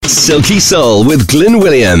Silky Soul with Glyn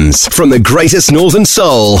Williams. From the greatest northern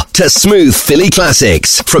soul to smooth Philly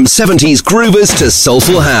classics. From 70s groovers to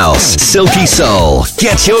soulful house. Silky Soul.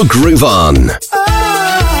 Get your groove on.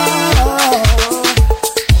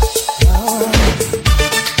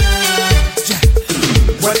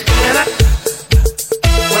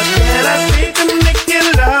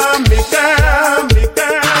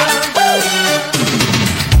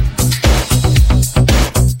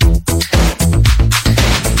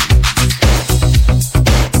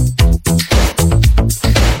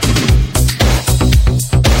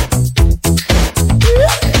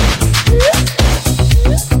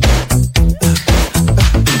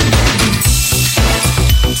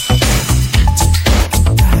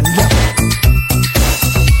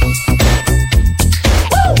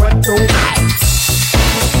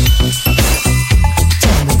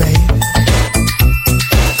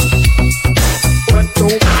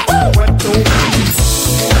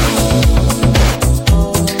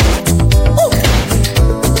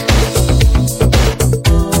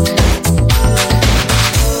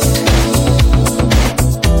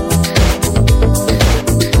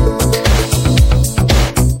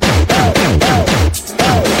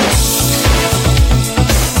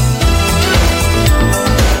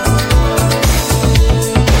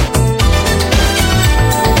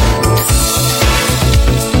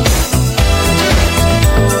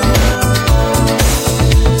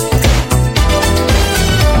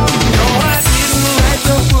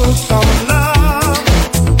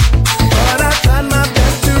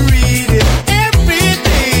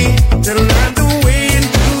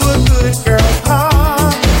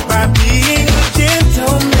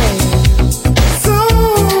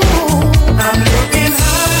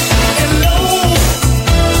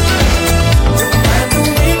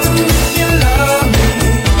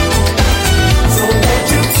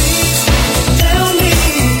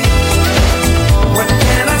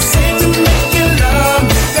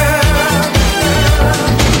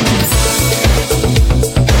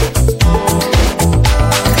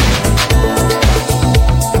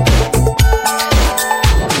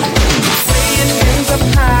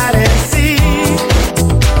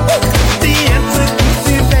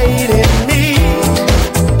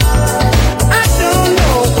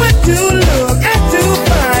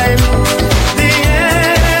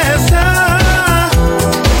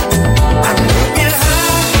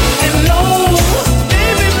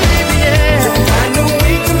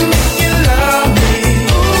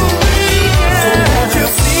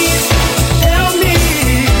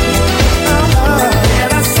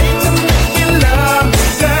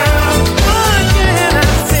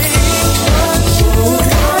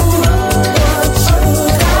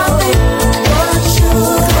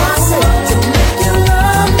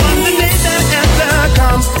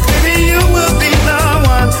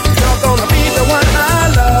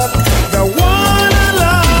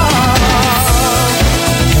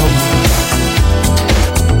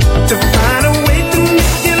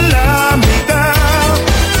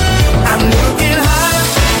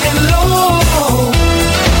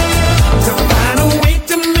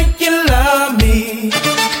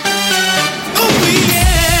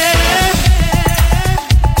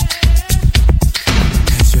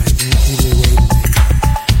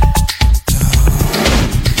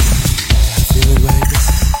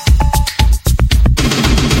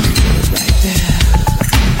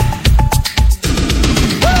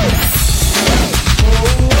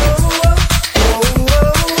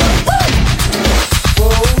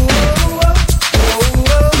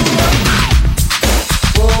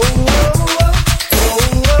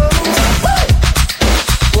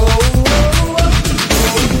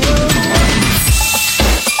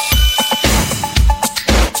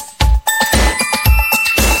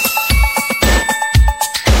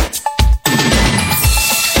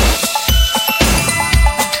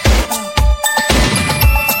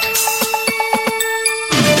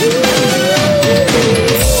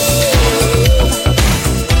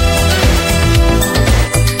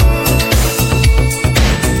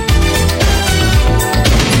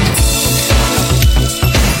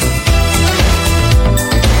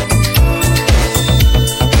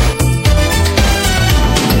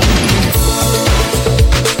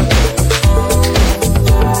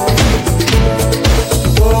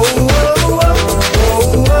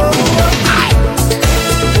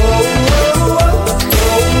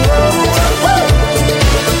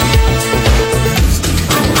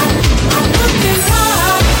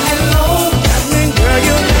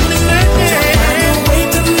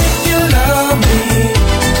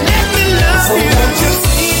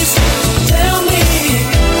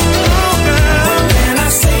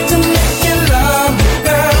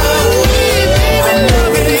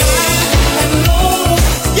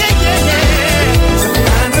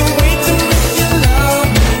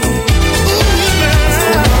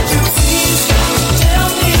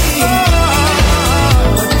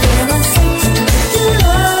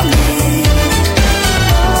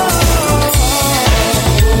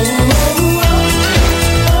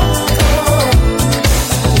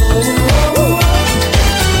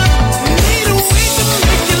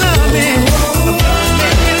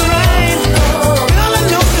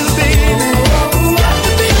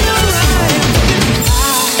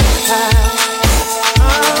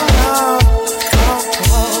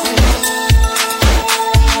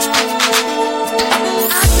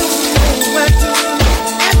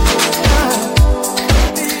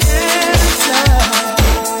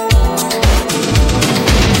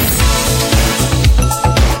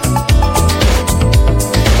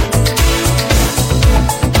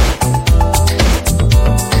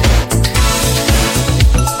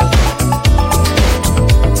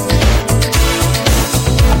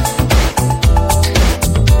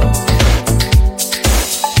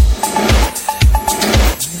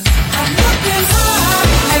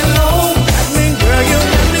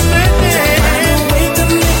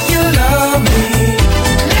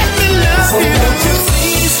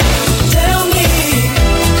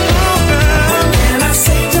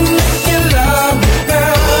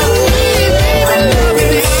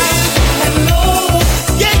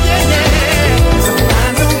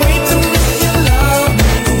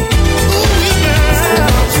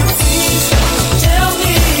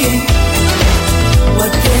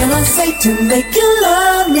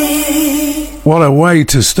 What a way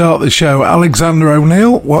to start the show. Alexander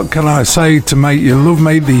O'Neill, what can I say to make you love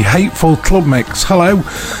me? The Hateful Club Mix. Hello,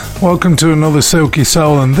 welcome to another Silky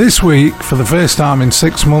Soul, and this week, for the first time in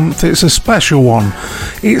 6 months, it's a special one.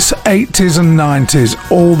 It's 80s and 90s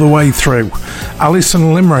all the way through.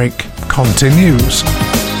 Alison Limerick continues.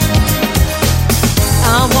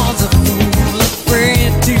 I was a fool,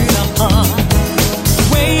 afraid to the heart,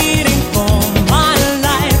 waiting for my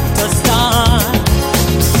life to start,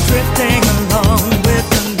 drifting along with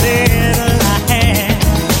the little I had.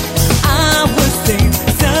 I was safe,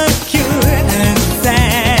 secure and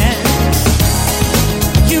sad.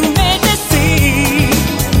 You made me see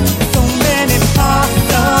so many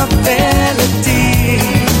possibilities.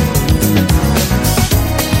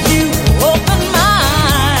 You opened my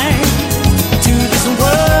eyes to this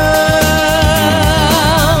world.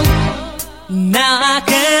 Now I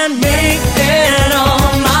can make it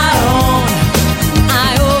on my own.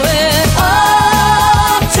 I owe it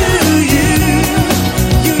all to you.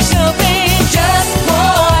 You showed me just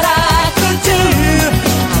what I could do.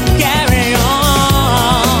 I'll carry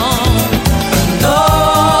on.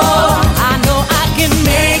 Lord, I know I can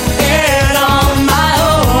make it on my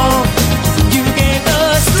own. You gave the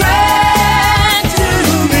strength to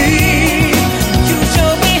me. You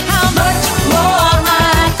showed me how much more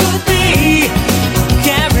I could be.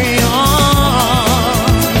 Carry on,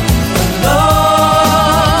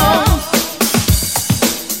 Lord.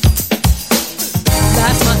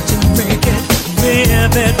 That's what you make it.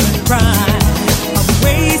 Live it and cry. I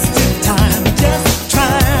wasted time just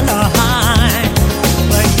trying to hide.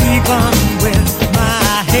 But even with my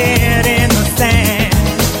head in the sand,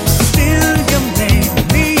 still you made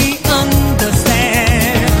me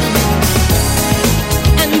understand.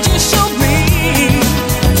 And you showed me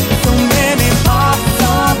so many possibilities.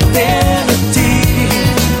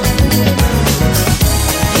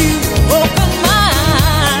 You opened my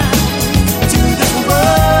eyes to this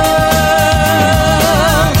world.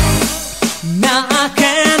 Now I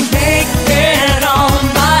can make it on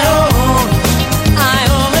my own. I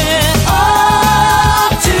owe it all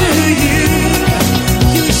to you.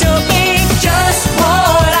 You showed me just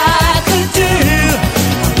what I could do.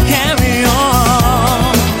 Carry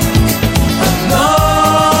on,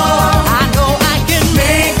 Lord. I know I can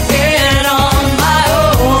make it on my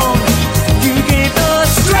own. You gave the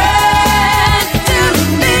strength to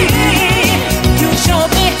me. You showed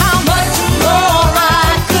me how much more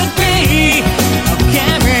I could be.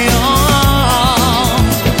 Carry on,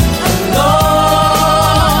 Lord.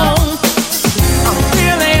 I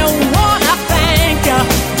really wanna thank you,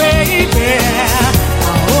 baby.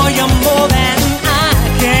 I owe you more than I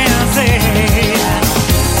can say.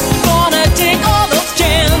 Gonna take all those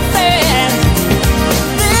chances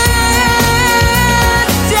this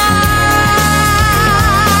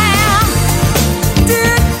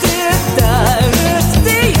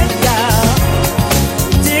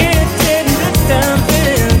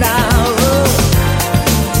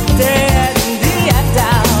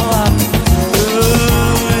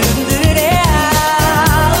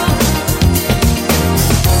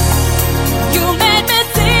You made me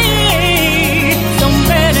see so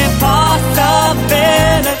many possibilities.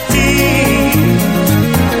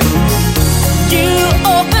 You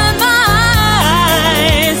opened my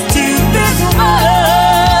eyes to this world.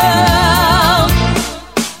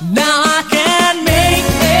 Now I can make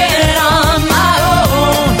it on my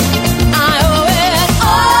own. I owe it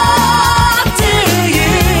all to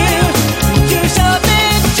you. You showed me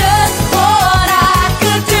just what I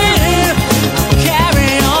could do.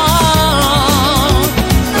 Carry on,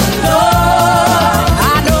 Lord.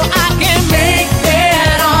 I know I can make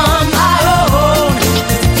it on my own.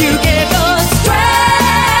 You gave the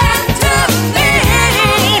strength to me.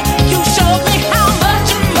 You showed me how much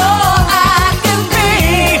more I can be.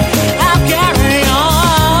 I'll carry on,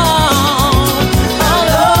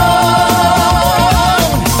 Lord.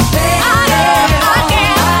 I know I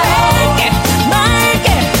can make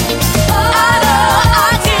it. I know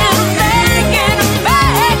I can make it.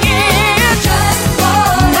 Just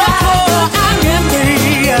what I can be.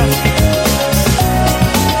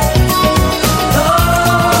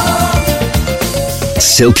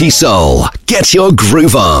 Silky Soul. Get your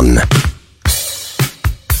groove on.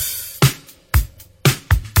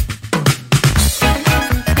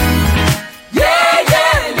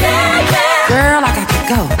 Girl, I got to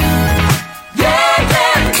go.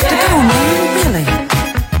 Got to go, man, really.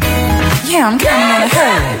 Yeah, I'm kind of in a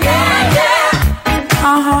hurry.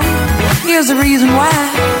 Here's the reason why.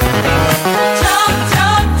 Jump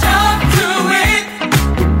to it.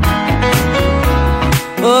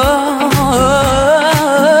 Oh,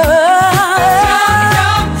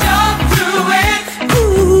 Jump to it.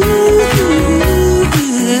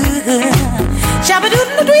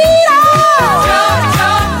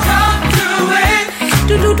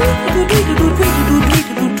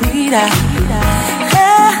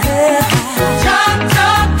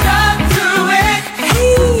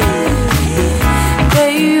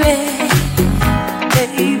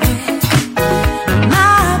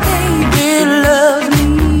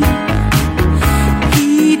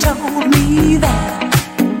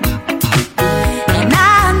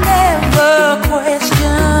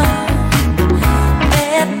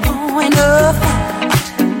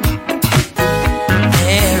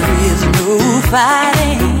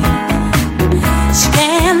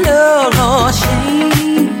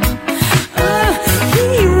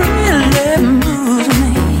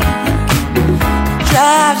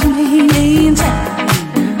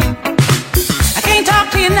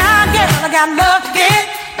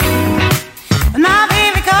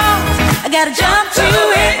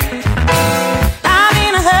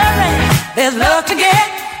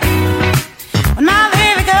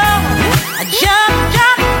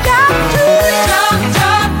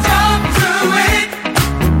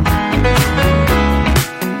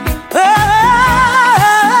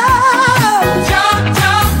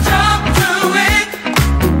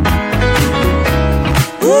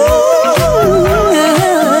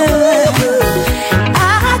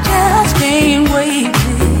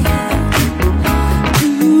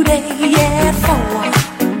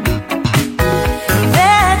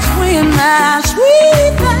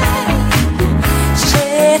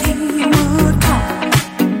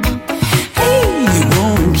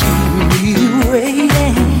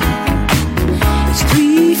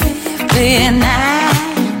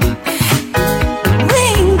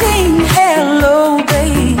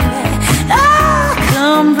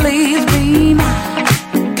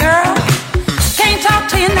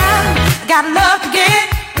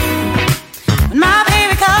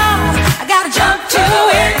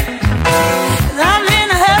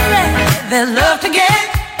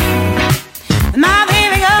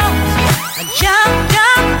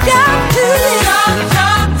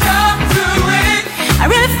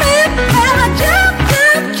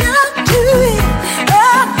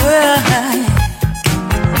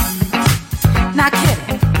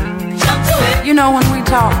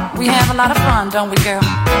 Don't we, girl?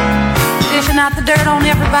 Dishing out the dirt on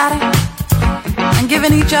everybody and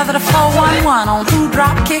giving each other the 411 on who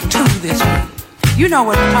drop kicked who this week. You know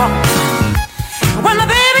what we're talking about. When the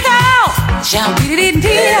baby calls, jump it,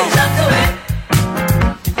 jump to it.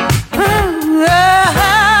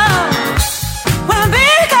 When the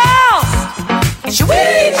baby calls, she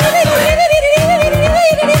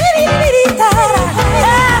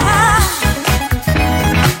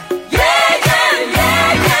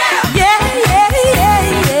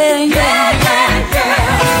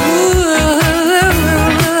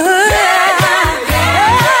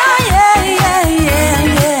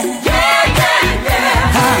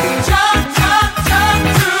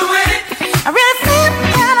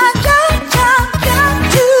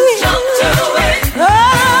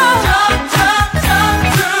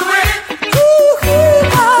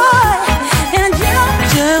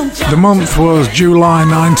The month was July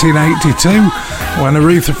 1982 when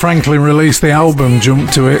Aretha Franklin released the album Jump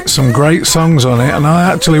to It, some great songs on it, and I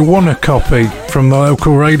actually won a copy from the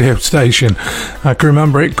local radio station. I can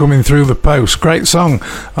remember it coming through the post. Great song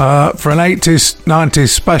for an 80s, 90s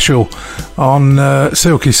special on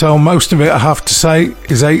Silky Soul. Most of it, I have to say,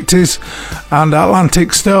 is 80s, and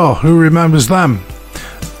Atlantic Starr, who remembers them?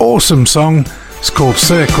 Awesome song. It's called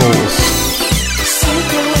Circles.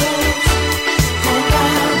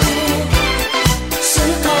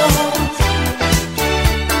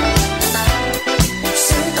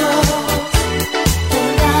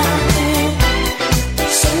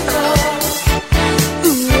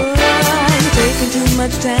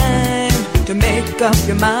 Up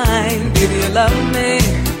your mind, if you love me,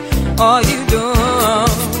 all you do.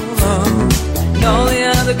 And all the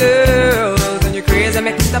other girls and your crazy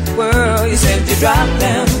mixed up world, you said you drop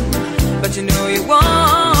them, but you know you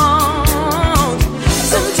won't.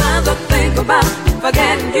 Sometimes I think about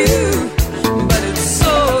forgetting you, but it's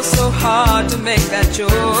so hard to make that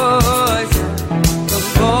choice. Cause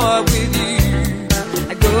boy, with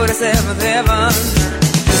you, I go to seventh heaven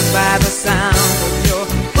just by the sound of your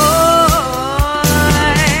voice.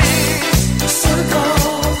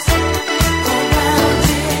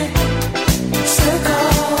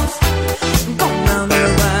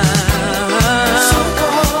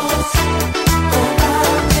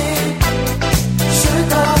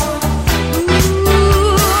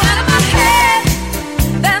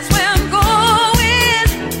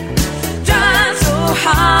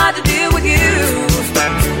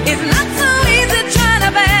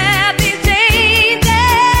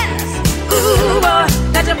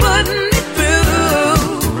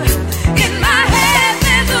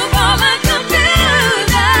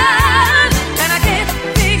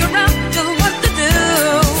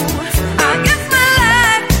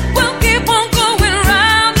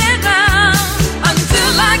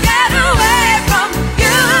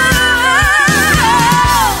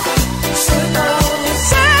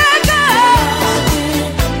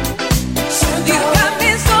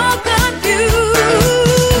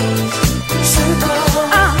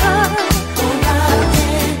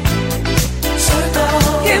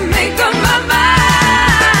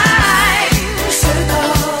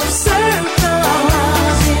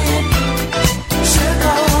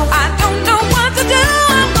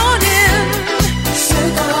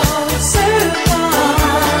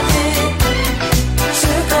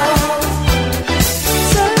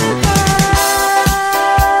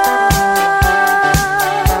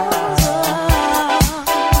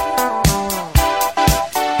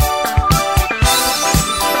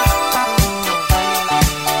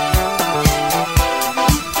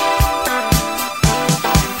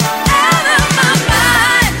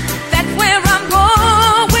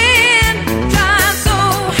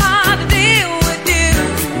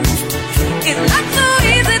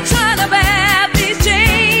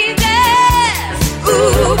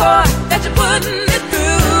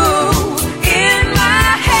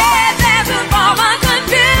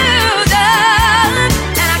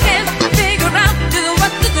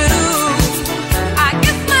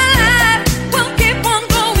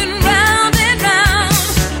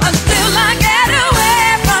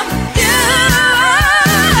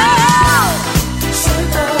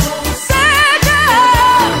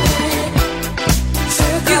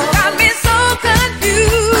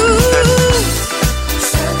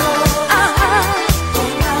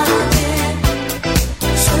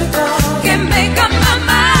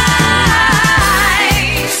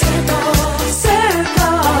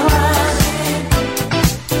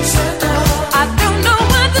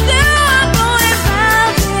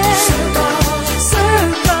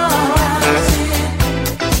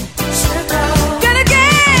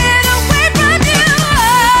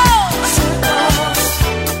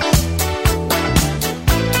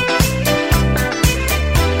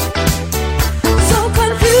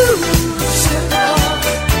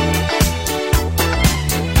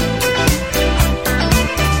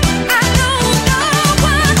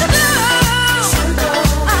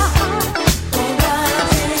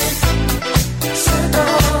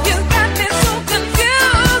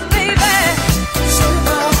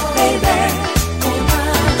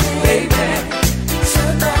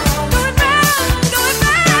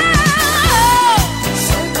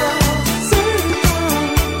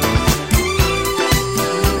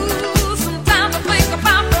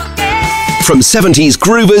 From 70s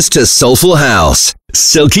groovers to soulful house.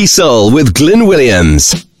 Silky Soul with Glyn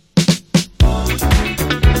Williams.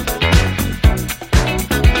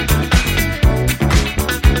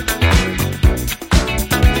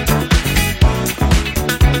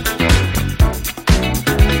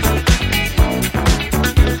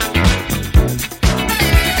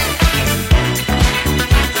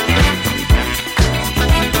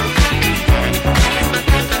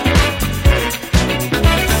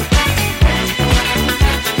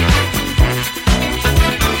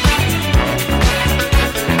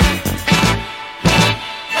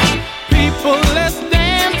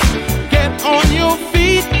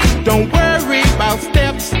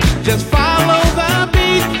 Just follow the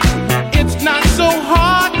beat. It's not so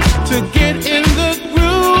hard to get in the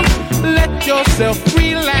groove. Let yourself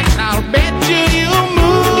relax. I'll bet you'll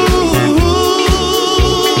move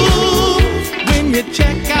when you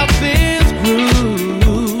check out this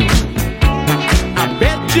groove. I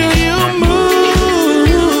bet you'll move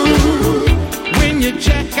when you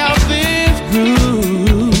check out this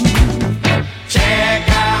groove. Check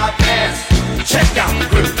out this. Check out the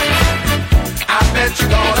groove. I bet you're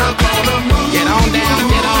gonna move. Get on down,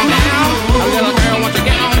 get on down. A little girl wants to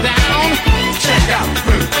get on down. Check out the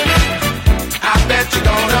groove. I bet you're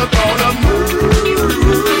gonna move.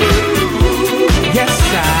 Yes,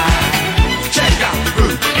 I. Check out the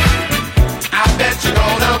groove. I bet you're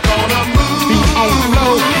gonna move. Be on the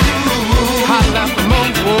floor. Holla for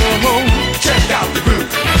more. Check out the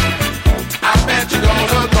groove. I bet you're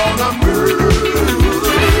gonna move.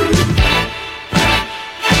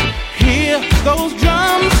 Hear those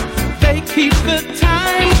drums, they keep the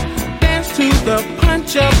time. Dance to the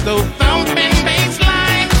punch of those thumping bass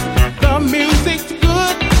lines. The music's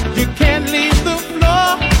good, you can't leave the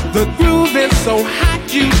floor. The groove is so hot,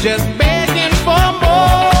 you just begging for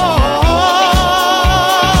more.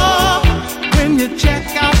 When you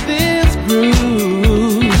check out this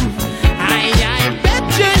groove, I bet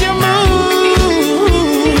you move.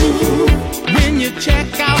 When you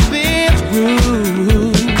check out this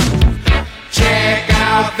groove. Check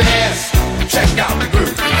out this, check out the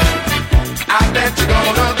groove. I bet you're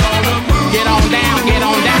gonna move. Get on down, get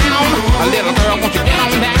on down. A little girl, won't you get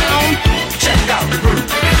on down? Check out the groove.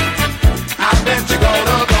 I bet you're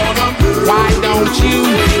gonna move. Why don't you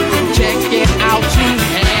check it out too?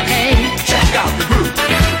 Hey, check out the groove.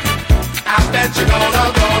 I bet you're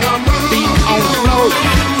gonna move. Beat on the floor.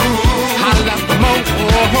 Holla for more.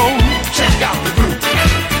 Check out the groove.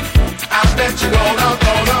 I bet you're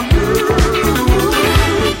gonna move.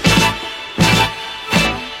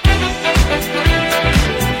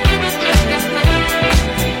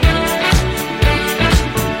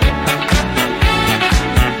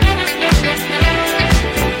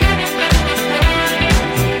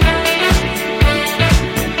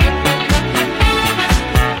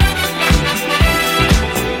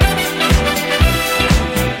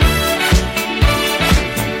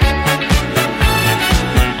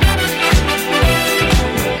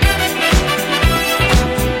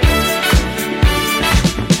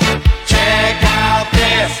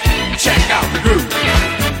 Check out the groove.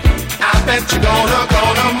 I bet you're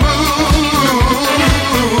gonna move.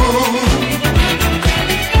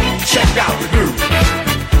 Check out the groove.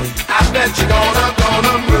 I bet you're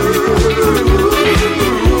gonna move.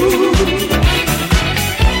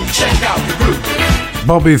 Check out the groove.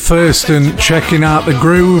 Bobby Thurston checking out the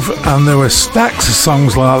groove, and there were stacks of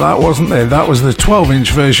songs like that, wasn't there? That was the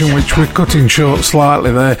 12-inch version, which we're cutting short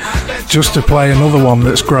slightly there, just to play another one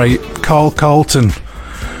that's great. Carl Colton.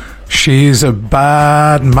 She is a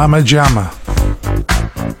bad mama jamma.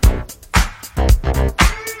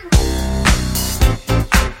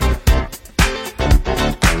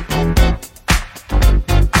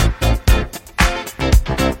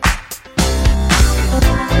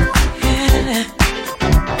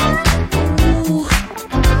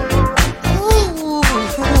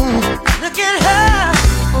 Look at her.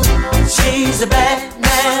 She's a bad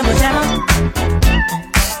mama jamma.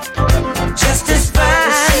 Just as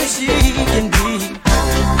fine as she can be.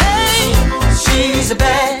 Hey, she's a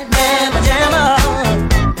bad mama jamma.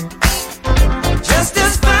 Just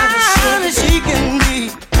as fine as she can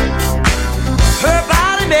be. Her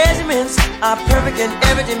body measurements are perfect in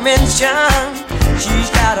every dimension. She's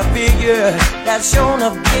got a figure that's shown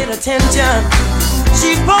of great attention.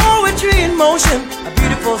 She's poetry in motion, a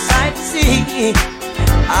beautiful sight to see.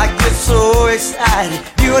 I get so excited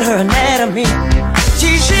viewing her anatomy.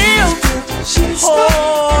 She's real,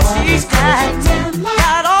 oh, she's tight,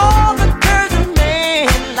 got all the curves a man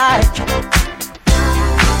like.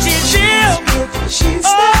 She's real,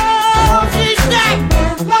 oh, she's tight,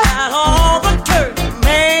 got all the curves a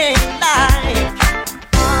man like.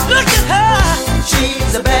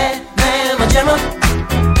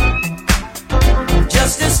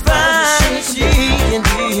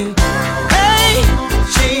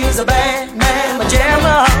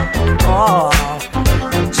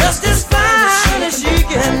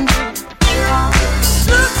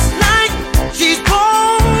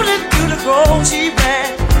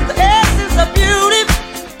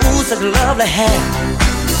 such lovely hair.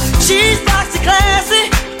 She's boxy classy,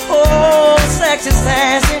 oh, sexy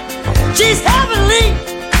sassy. She's heavenly,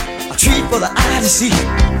 a treat for the eye to see.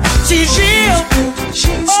 She's real,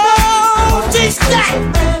 oh, she's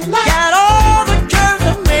stacked, got all the curves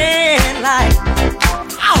a man like.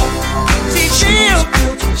 Oh, she's real,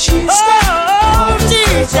 oh,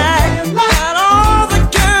 she's stacked, got all the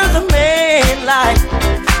curves a man like.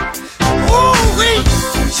 Ooh-wee,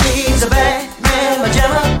 she's a bad mamma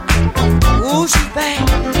jamma. Ooh, she's bad,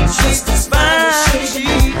 she's the spine she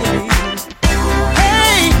is.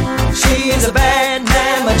 Hey, she's a bad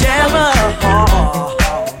mamma jamma.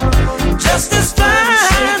 Just as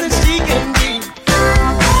fine as she can be.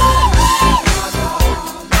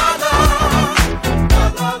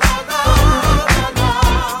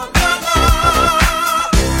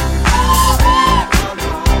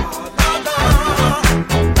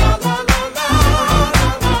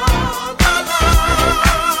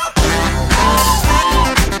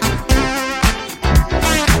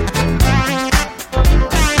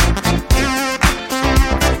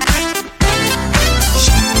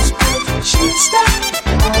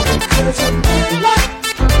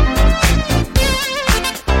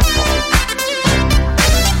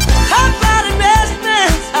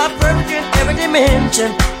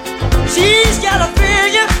 She's got a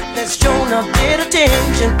figure that's shown a bit of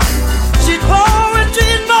attention. She's poetry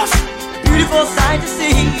in motion, beautiful sight to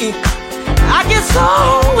see. I get so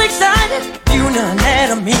excited, viewing her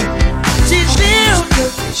anatomy. She's real, oh,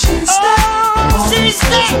 she's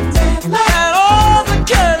stacked, got all the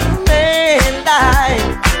curves a man like.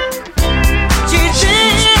 She's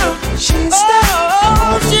real,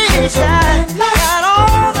 oh, she's stacked, got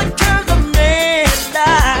all the curves a man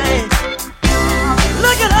like.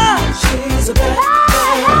 Look at her, she's a bad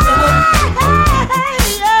woman,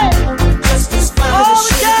 just as fine as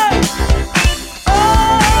she can.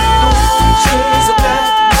 She's a bad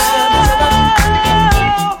woman,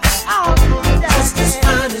 just as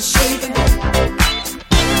fine as she can.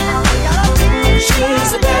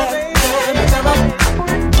 She's a bad woman,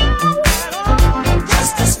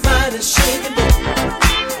 just as fine as she can be.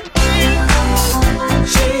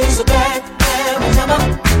 She's a bad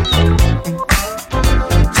woman.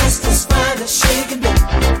 She can be.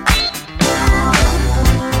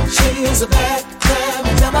 She's a bad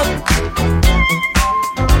mamma,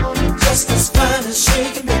 just as fine as she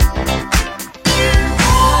can be.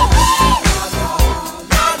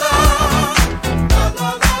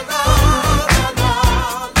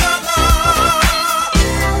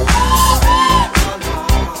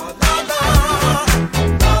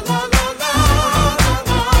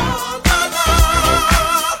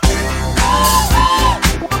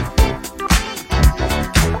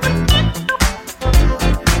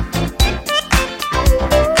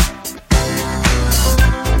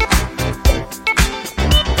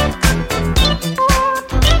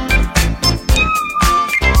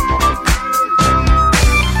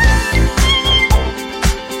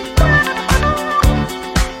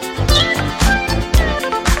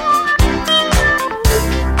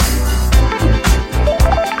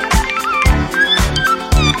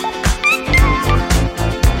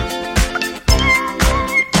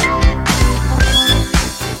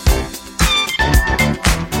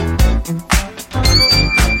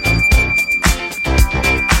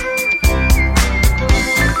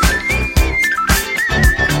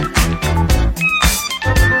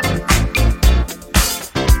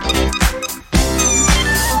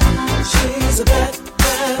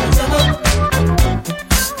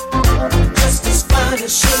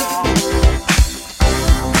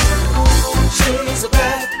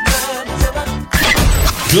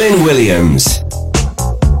 Glyn Williams.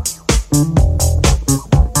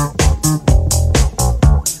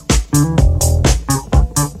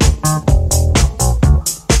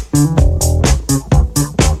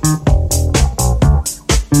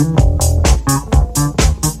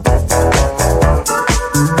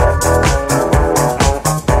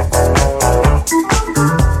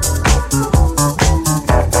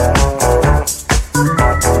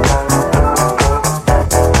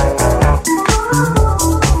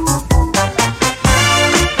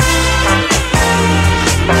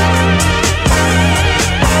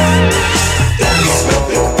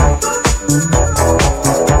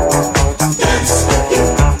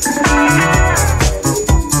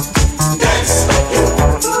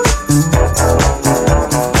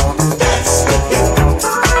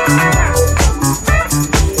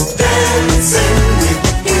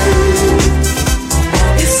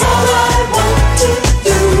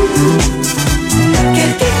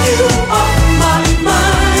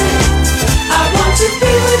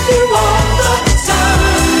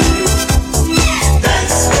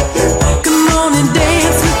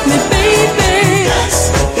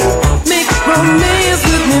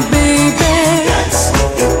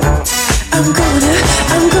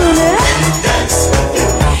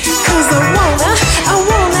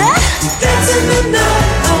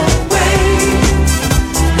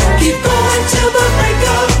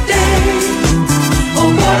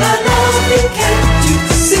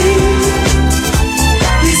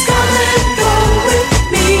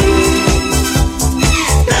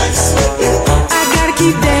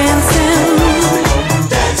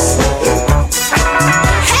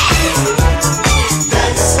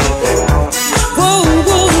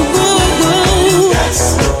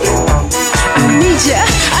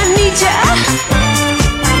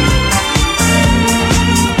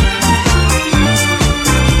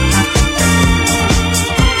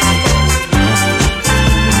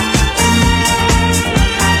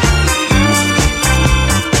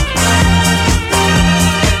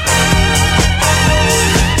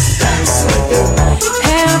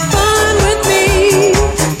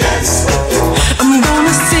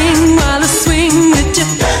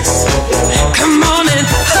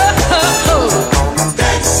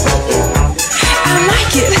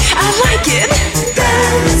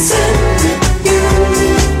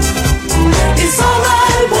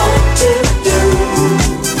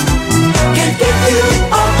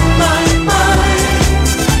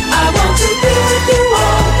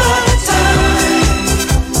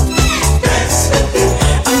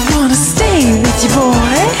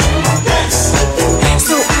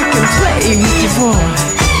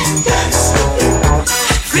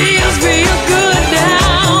 feels real good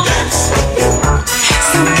now.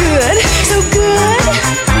 So good, so good.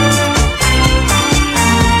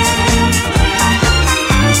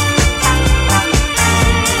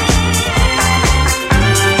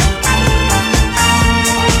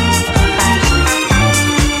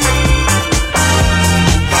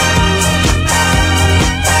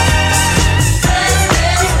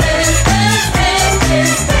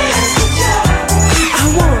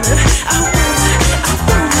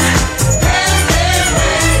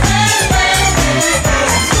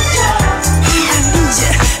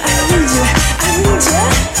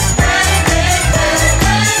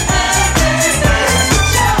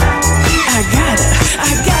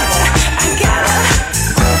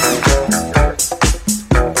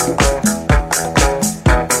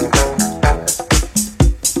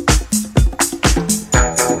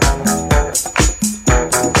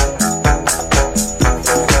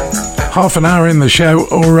 Half an hour in the show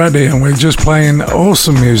already, and we're just playing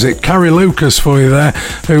awesome music. Carrie Lucas for you there,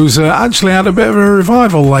 who's actually had a bit of a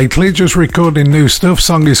revival lately, just recording new stuff.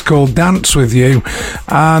 Song is called Dance With You,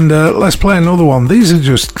 and let's play another one. These are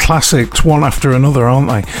just classics, one after another, aren't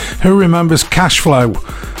they? Who remembers Cash Flow?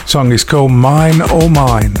 Song is called Mine or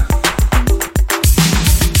Mine.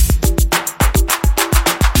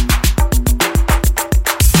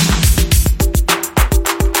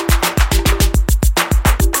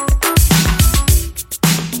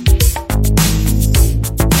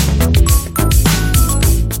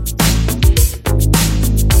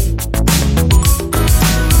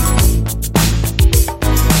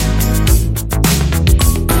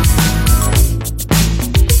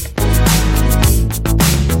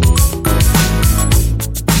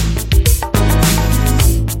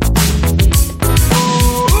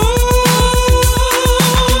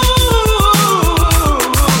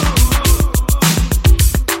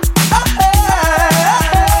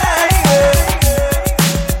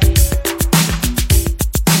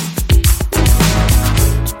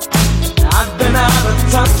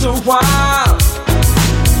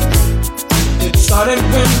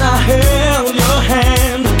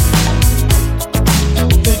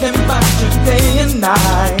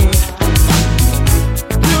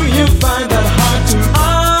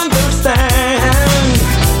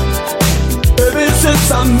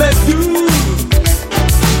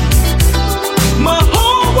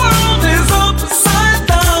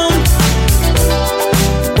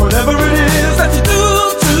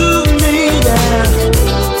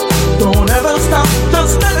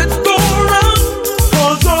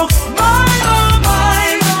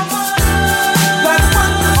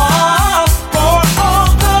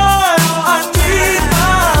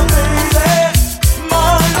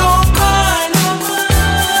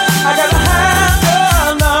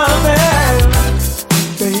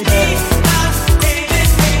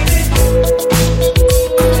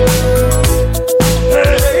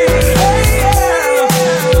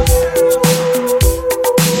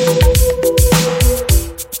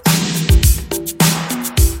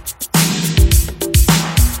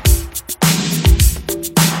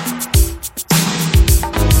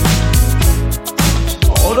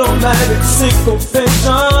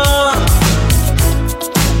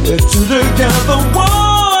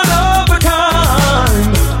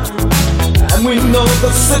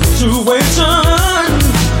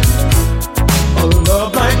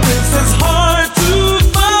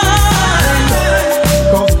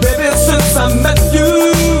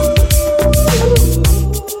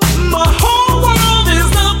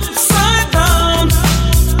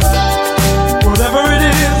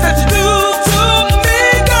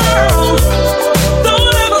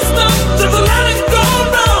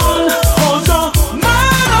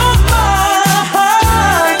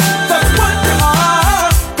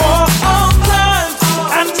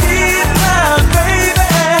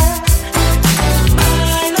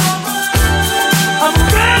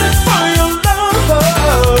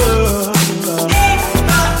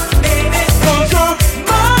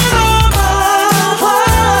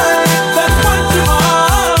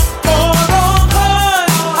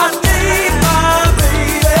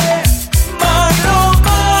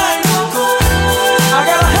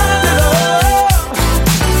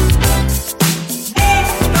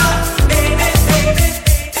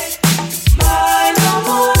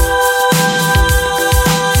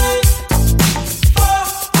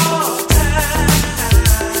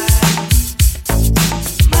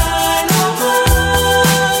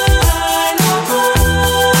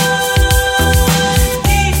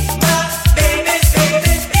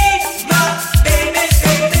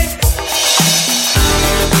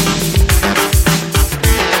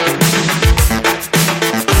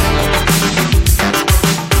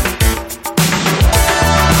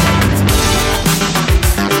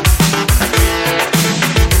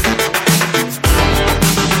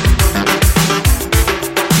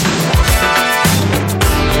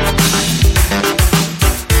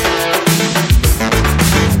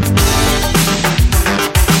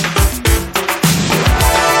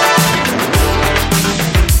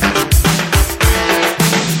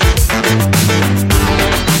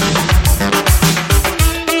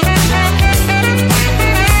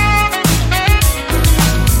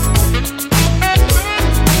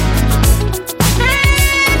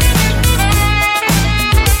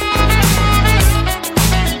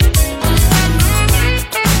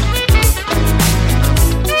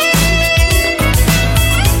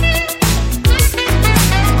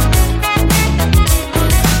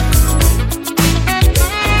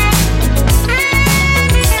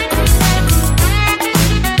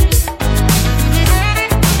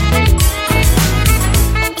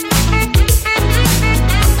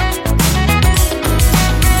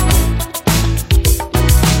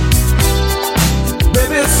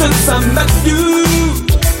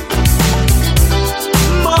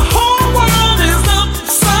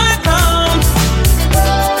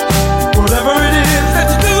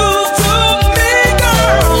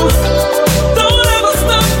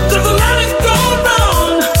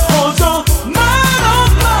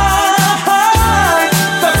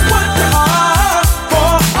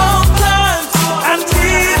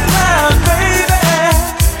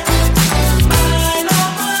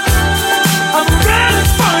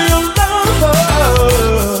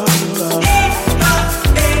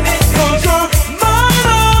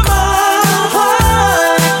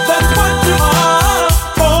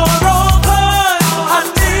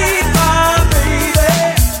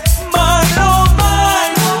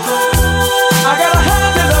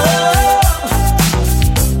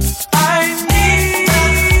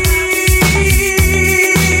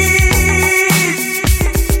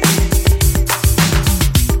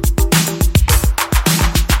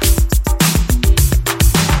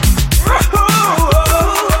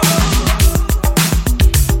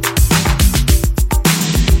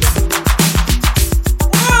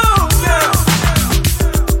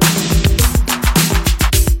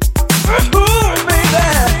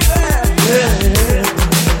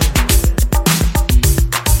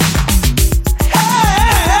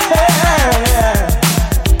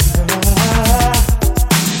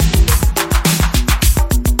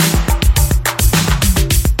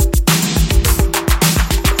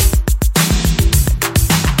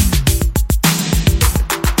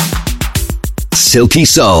 Silky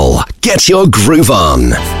Soul. Get your groove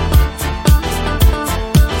on.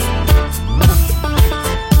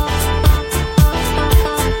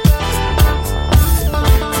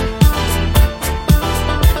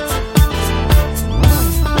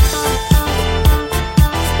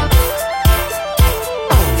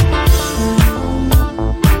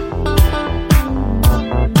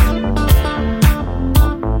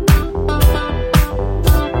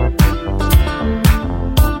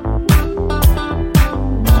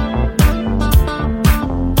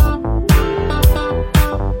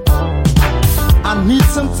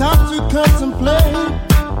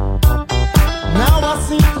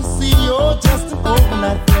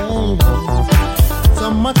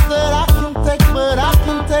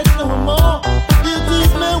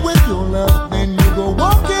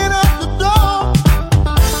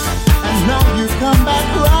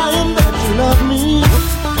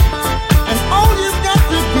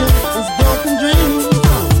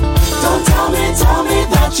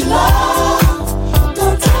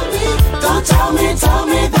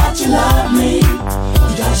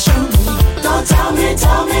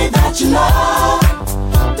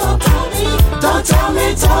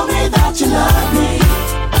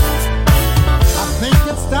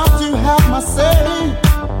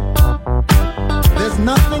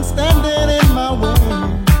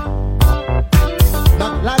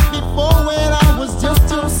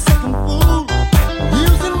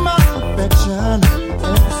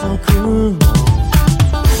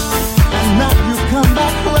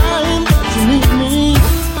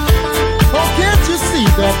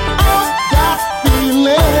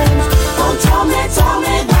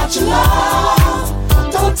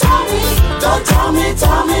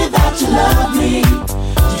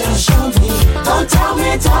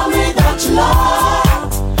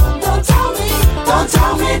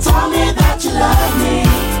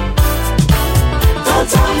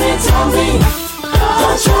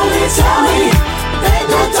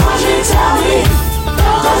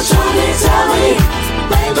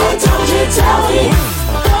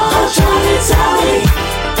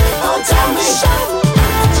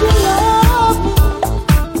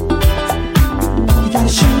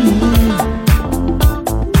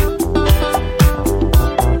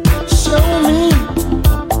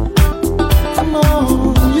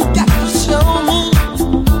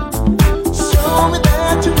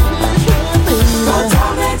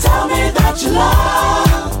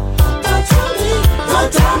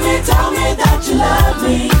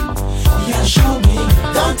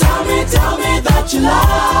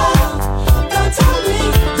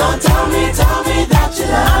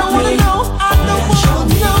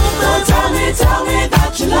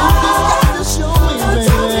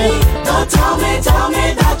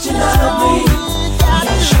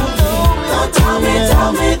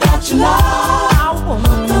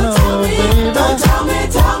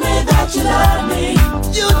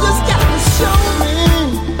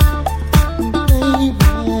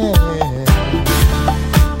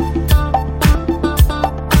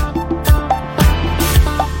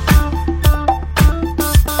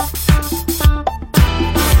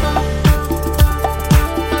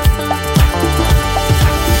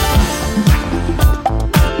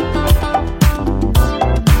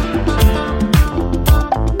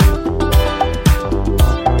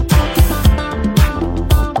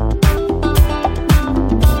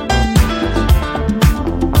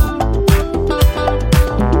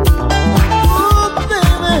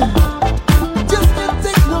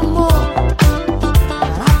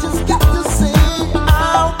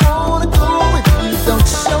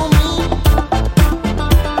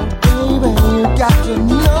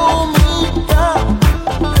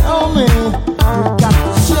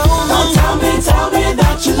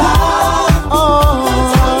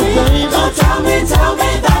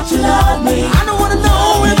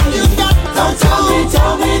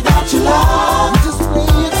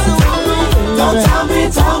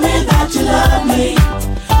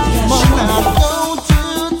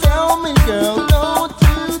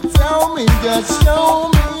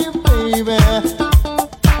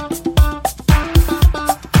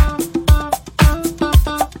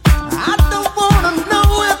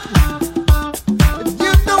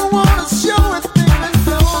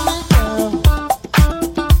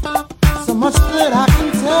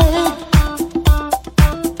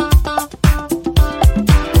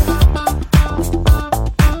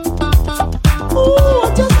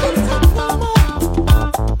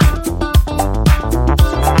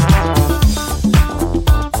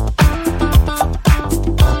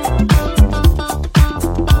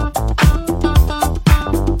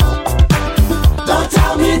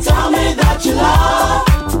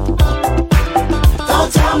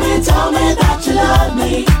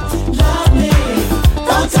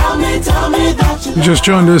 You just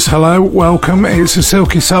joined us, hello, welcome. It's a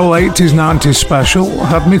Silky Soul 80s, 90s special.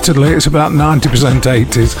 Admittedly, it's about 90%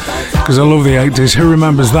 80s, because I love the 80s. Who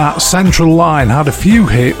remembers that? Central Line had a few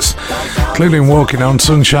hits, including Walking on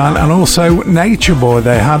Sunshine, and also Nature Boy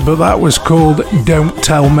they had, but that was called Don't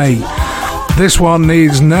Tell Me. This one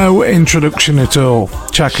needs no introduction at all.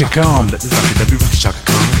 Chaka Khan. Let me rock it, Chaka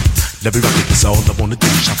Khan. Let me rock it, that's all I wanna do.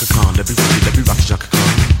 Chaka Khan, let me rock it, Chaka Khan.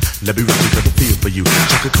 Let me rock it, got a feel for you.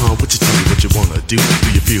 Chaka Khan, what you tell me what you wanna do? Do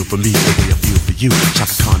you feel for me the way I feel for you?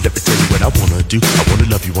 Chaka Khan, let me tell you what I wanna do. I wanna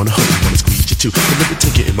love you, wanna hug you, wanna squeeze you too. So let me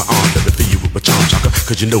take you in my arms, let me feel you with my charm, Chaka.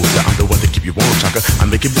 Cause you know that I'm the one that keep you warm, Chaka. I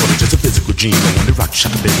make it more than just a physical dream. I wanna rock you,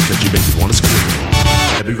 Chaka, baby, cause you make me wanna scream.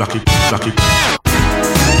 Let me rock it, rock it.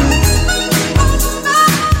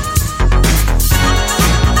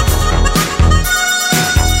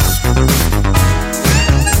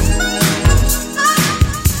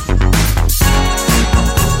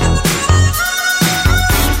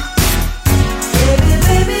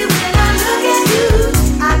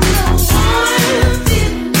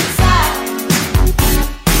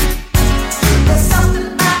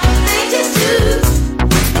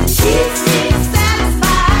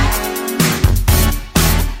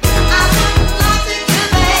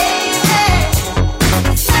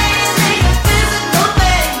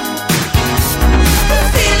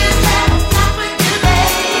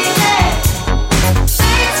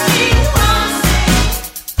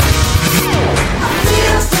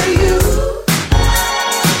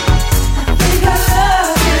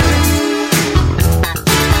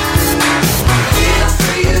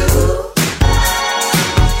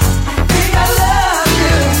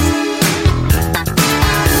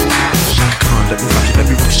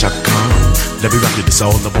 Let me rock it, that's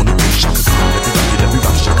all I wanna do. Chaka Khan, let me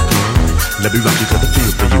rock it, Chaka Khan. Let me rock it, got a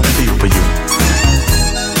feel for you, feel for you.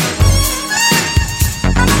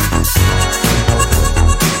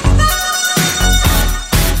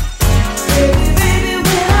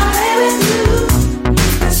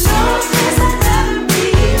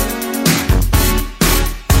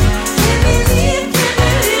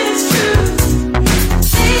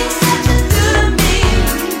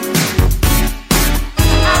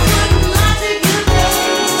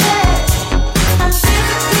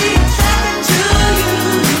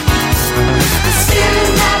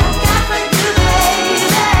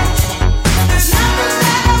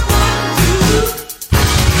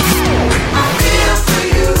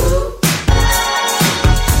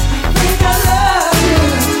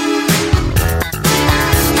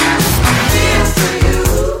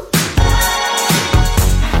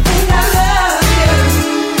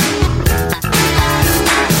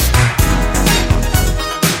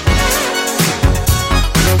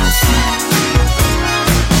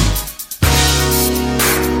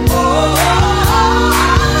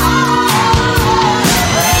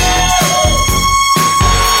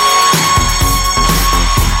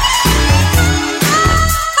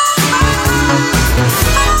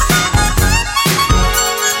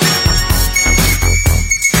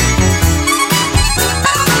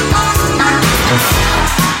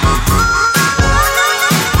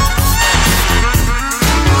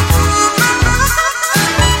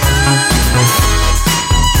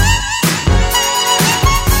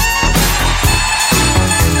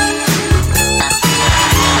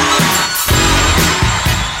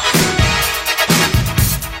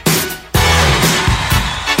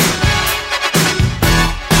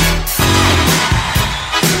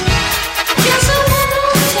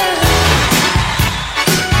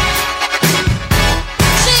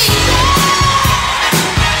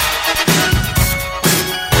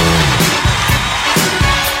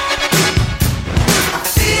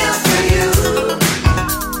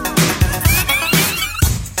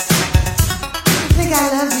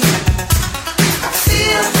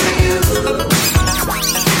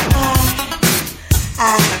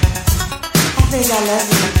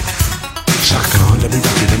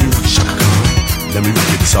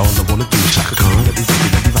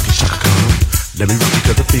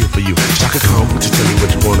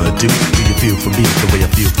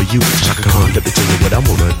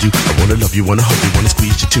 You wanna hug, you wanna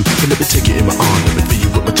squeeze you too. So let me take you in my arm, let me feel you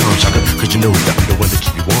with my charm, Chaka. Cause you know that I'm the one that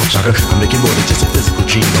keep you warm, Chaka. I'm making more than just a physical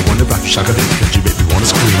dream. I wanna rock you, Chaka, because you make me wanna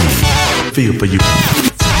scream. Feel for you.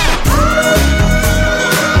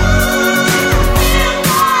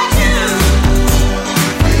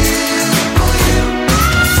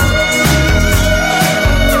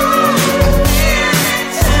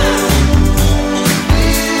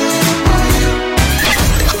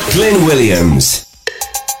 Glenn Williams.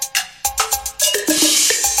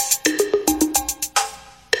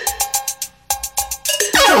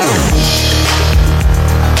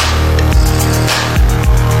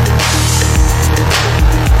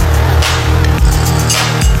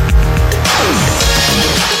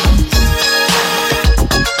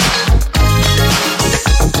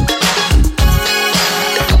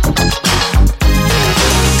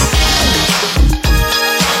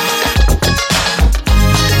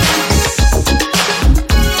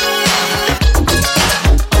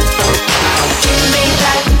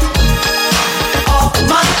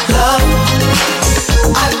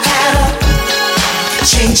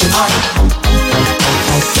 heart.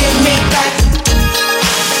 Give me back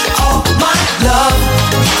all my love.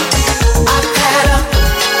 I've had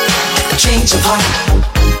a change of heart.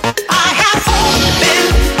 I have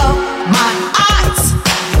opened up my eyes.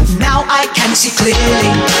 Now I can see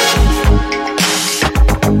clearly.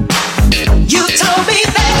 You told me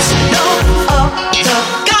there's no other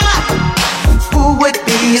God who would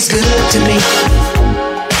be as good to me.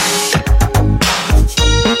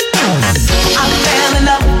 I fell in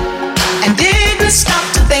love and didn't stop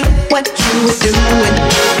to think what you were doing.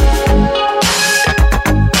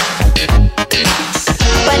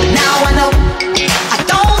 But now I know I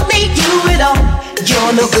don't need you at all.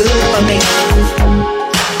 You're no good for me.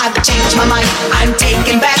 I've changed my mind. I'm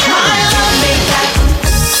taking back my love. Take back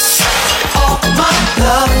all my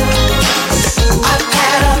love. I've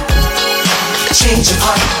had a change of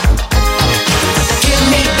heart. Give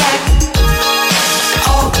me back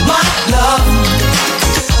all my love.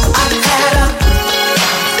 I've had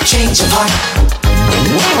a change of heart.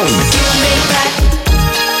 Give me back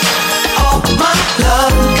all my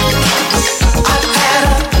love. I've had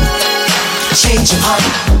a change of heart.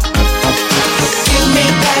 Give me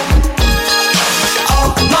back all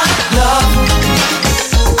my love.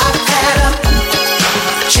 I've had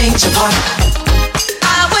a change of heart.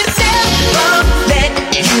 I would never let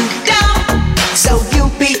you down, so you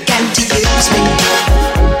began to use me.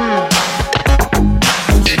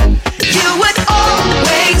 You would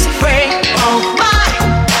always break all my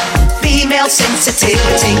female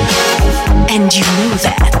sensitivity, and you knew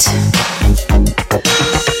that.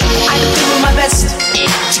 I do my best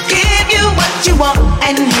to give you what you want,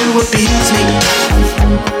 and you abuse me.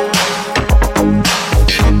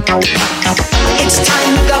 It's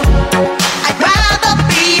time to go. I'd rather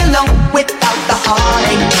be alone without the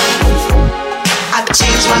heartache. I've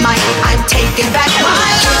changed my mind. I'm taking back my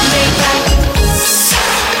love. Take back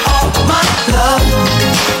all my love.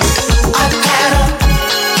 I've had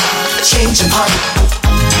a change of heart.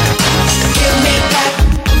 Give me back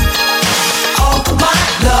all my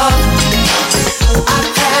love.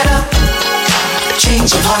 I've had a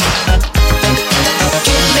change of heart.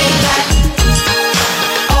 Give me back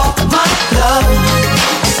all my love.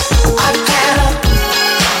 I've had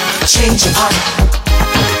a change of heart.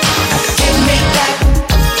 Give me back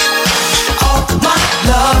all my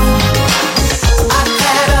love. I've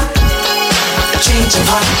had a change of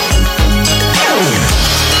heart.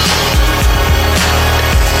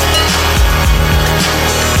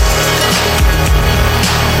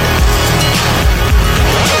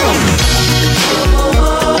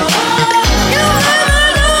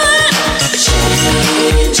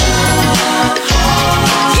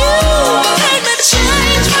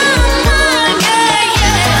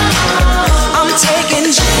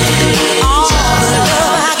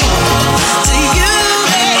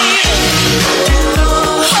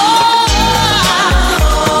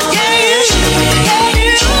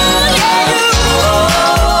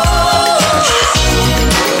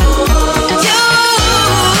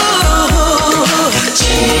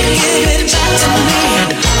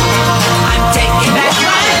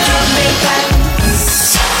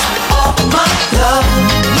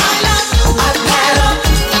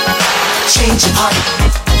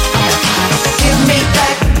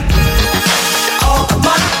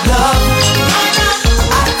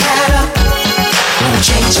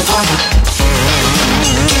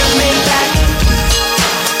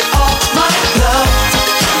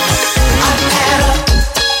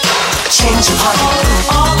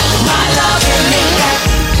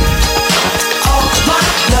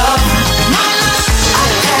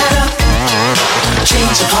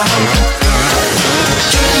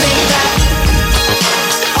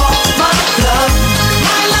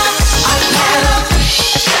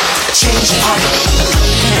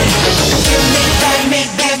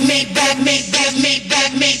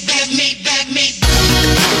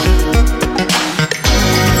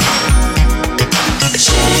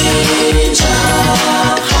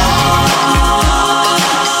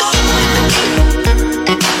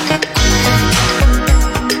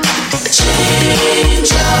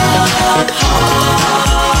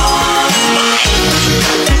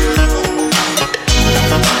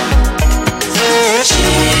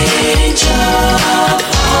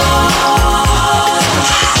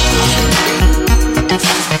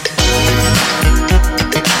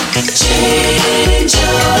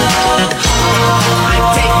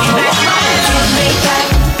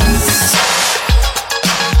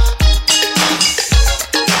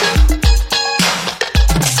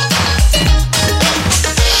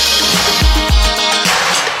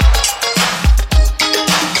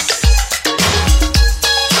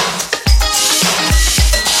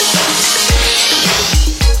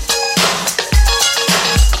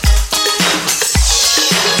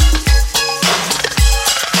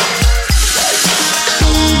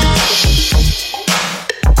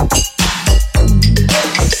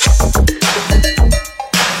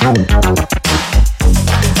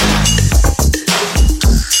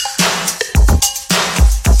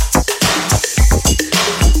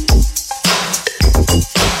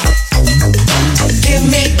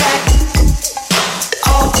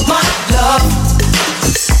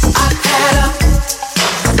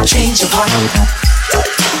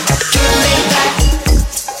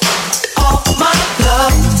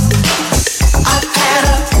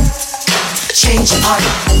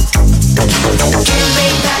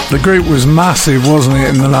 The group was massive, wasn't it,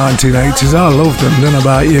 in the 1980s? I loved them, don't know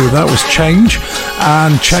about you. That was Change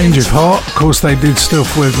and Change of Heart. Of course, they did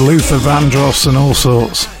stuff with Luther Vandross and all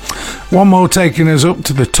sorts. One more taking us up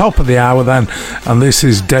to the top of the hour then, and this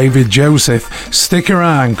is David Joseph. Stick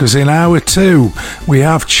around, because in hour 2 we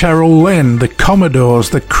have Cheryl Lynn, the Commodores,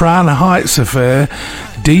 the Crown Heights Affair,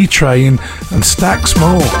 D-Train and Stax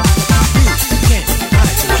More.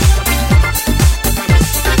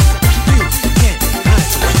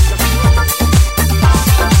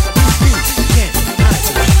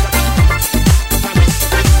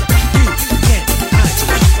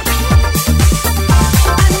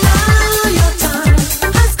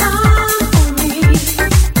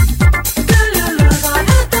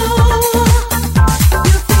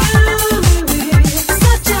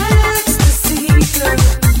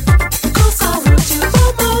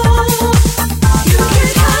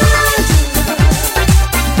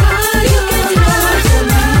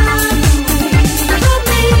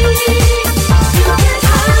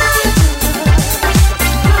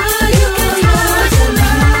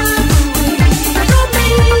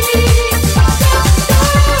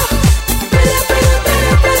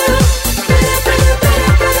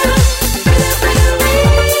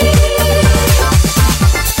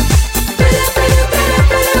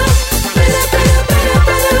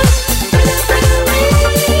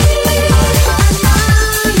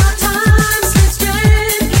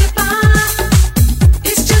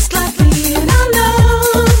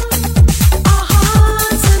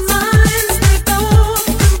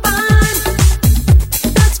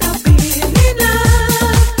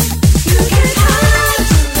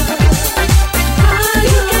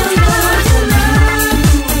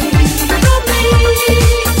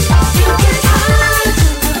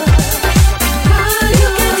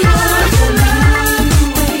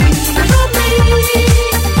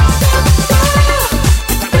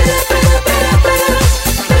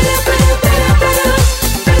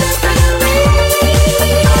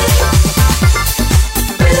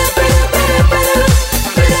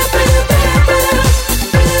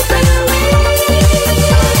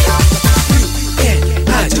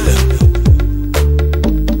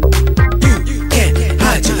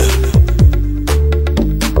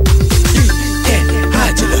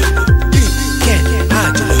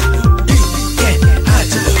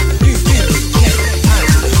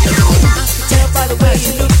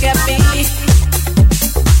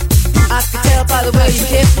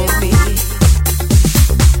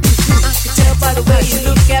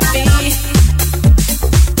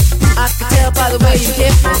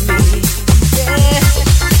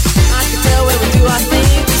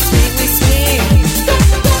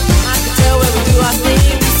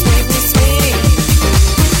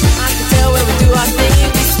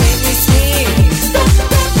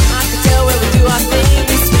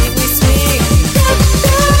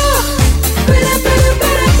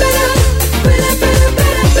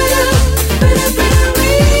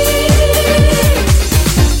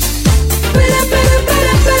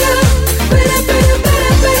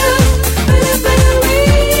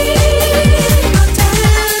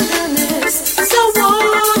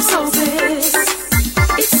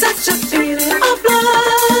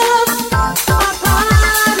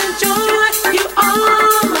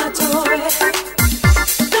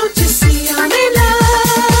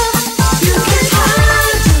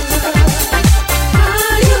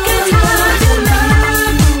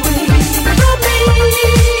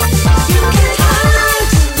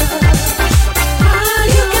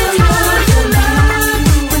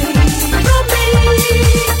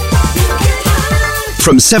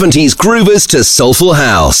 From 70s groovers to soulful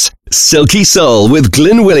house, Silky Soul with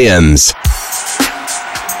Glyn Williams.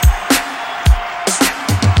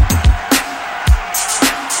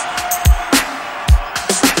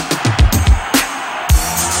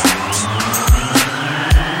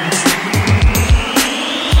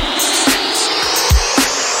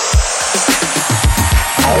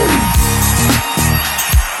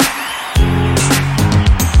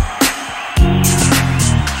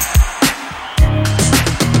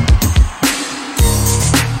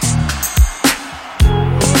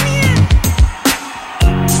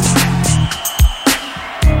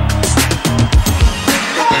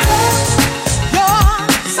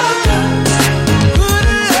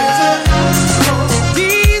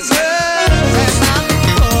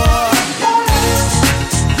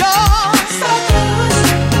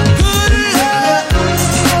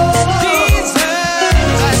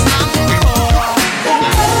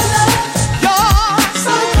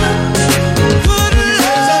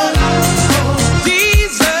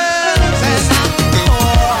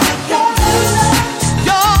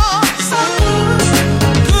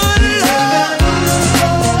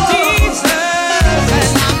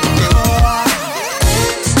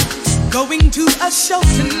 show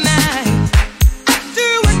tonight. After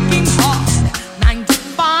working hard, 9 to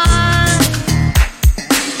 5.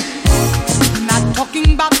 Not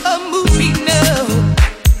talking about a movie, no,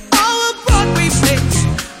 or a Broadway play.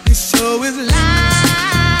 This show is live.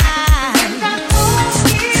 And I know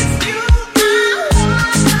it's you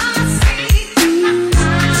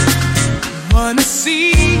I wanna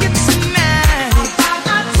see it tonight. I'll buy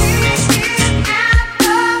my ticket at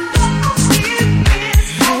the movie.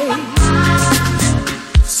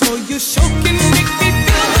 So you sure can make me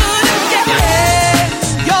feel good again.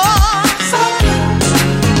 You're so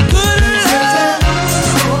good, love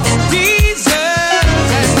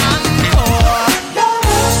deserves an encore.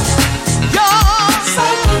 You're so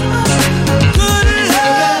good,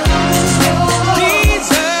 love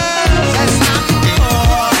deserves an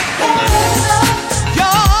encore.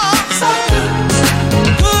 You're so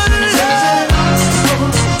good, love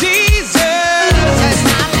deserves an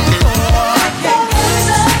encore.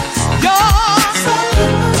 You're so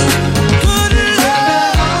good, love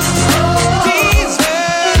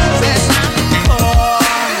deserves an encore.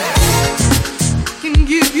 Can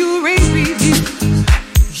give you rave reviews.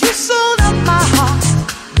 You sold up my heart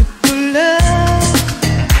with your love,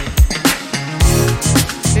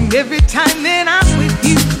 and every time that I'm with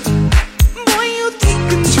you, boy, you take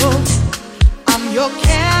control. I'm your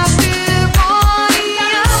captive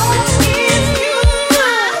audience. It's you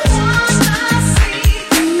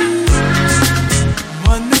I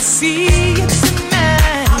wanna see it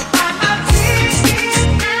tonight. I'll buy my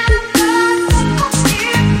ticket at the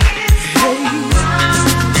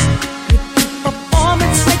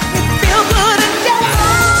performance make me feel good again.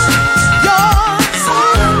 You're so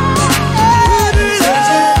good,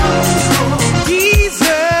 love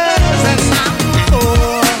deserves an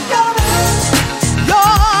encore.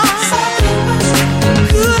 You're so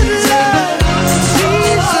good, love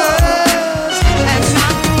deserves an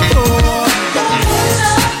encore.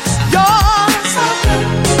 You're so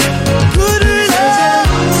good, love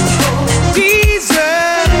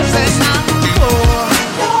deserves an encore.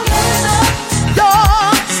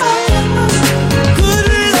 You're so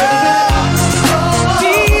good, love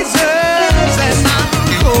deserves an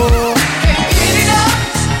encore. Get it up.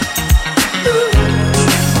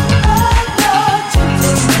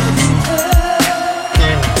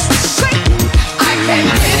 I can't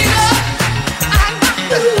get it up.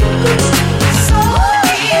 So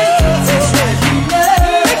easy.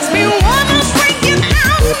 Makes me wanna bring you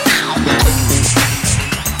down now.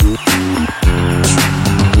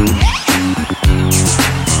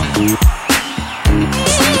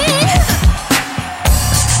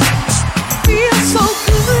 Feels so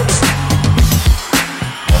good.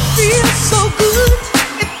 Feels so good.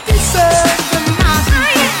 It deserves a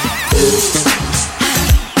night.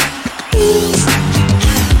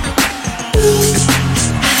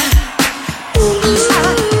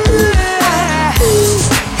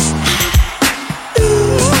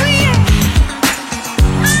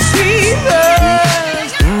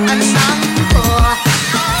 Deserves an encore.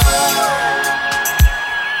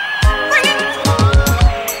 Bring it,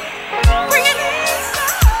 bring it,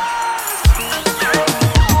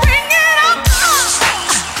 bring it up, bring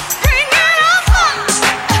it up,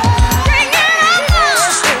 bring it up.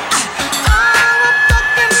 I'm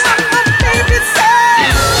fucking on my baby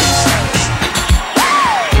side.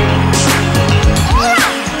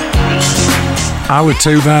 Hour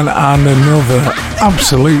 2 then, and another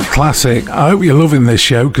absolute classic. I hope you're loving this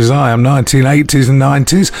show, because I am 1980s and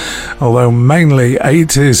 90s, although mainly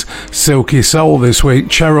 80s Silky Soul this week.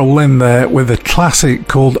 Cheryl Lynn there with a classic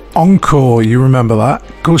called Encore. You remember that?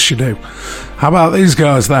 Of course you do. How about these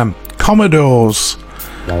guys then? Commodores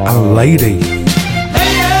and Lady.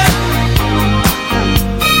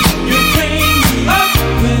 You bring me up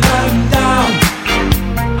when I'm down.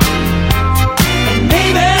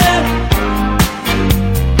 Maybe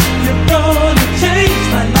you're gonna change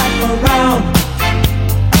my life around.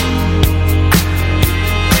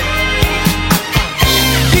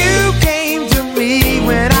 You came to me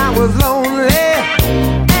when I was lonely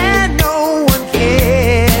and no one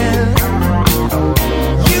cared.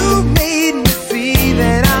 You made me see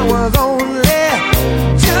that I was only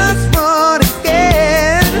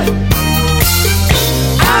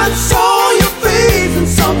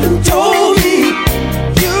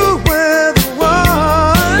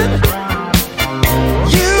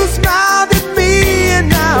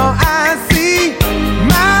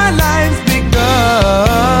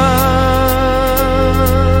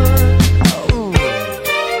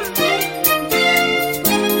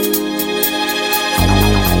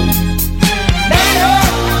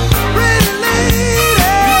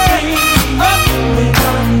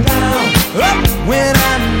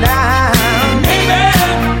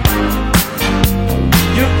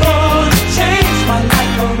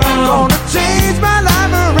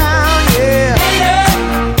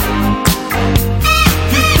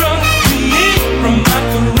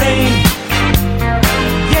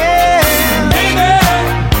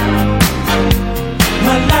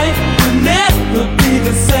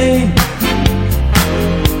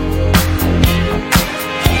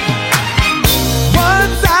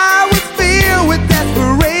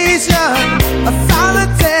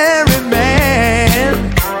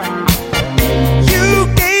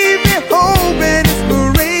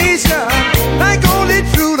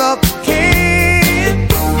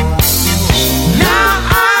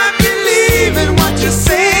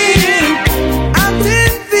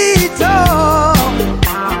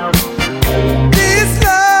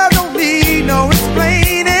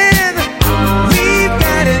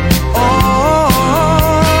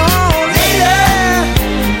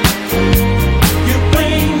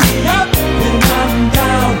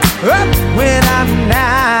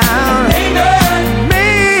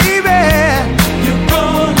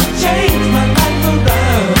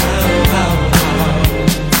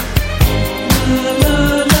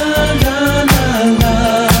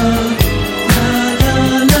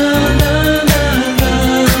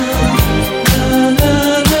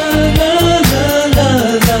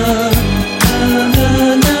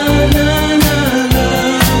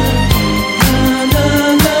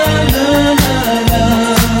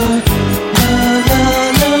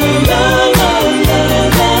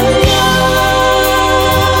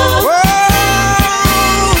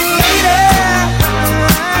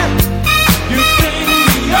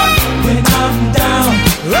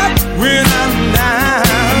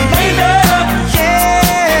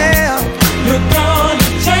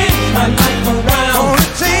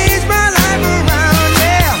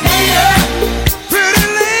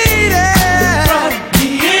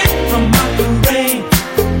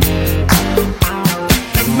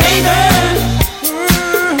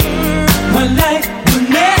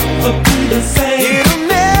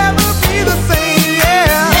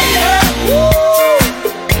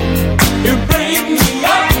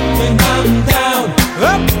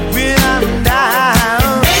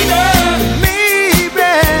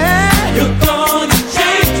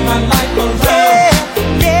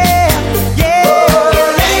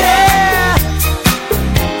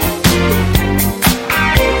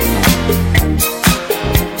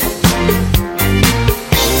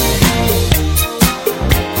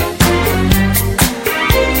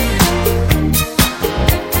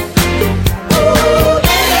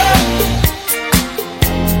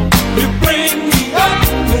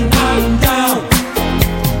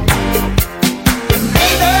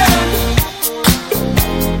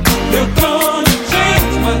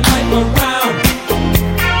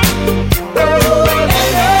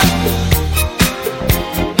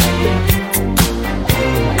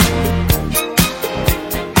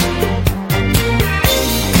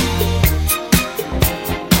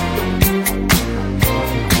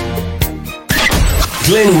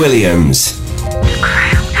Glyn Williams.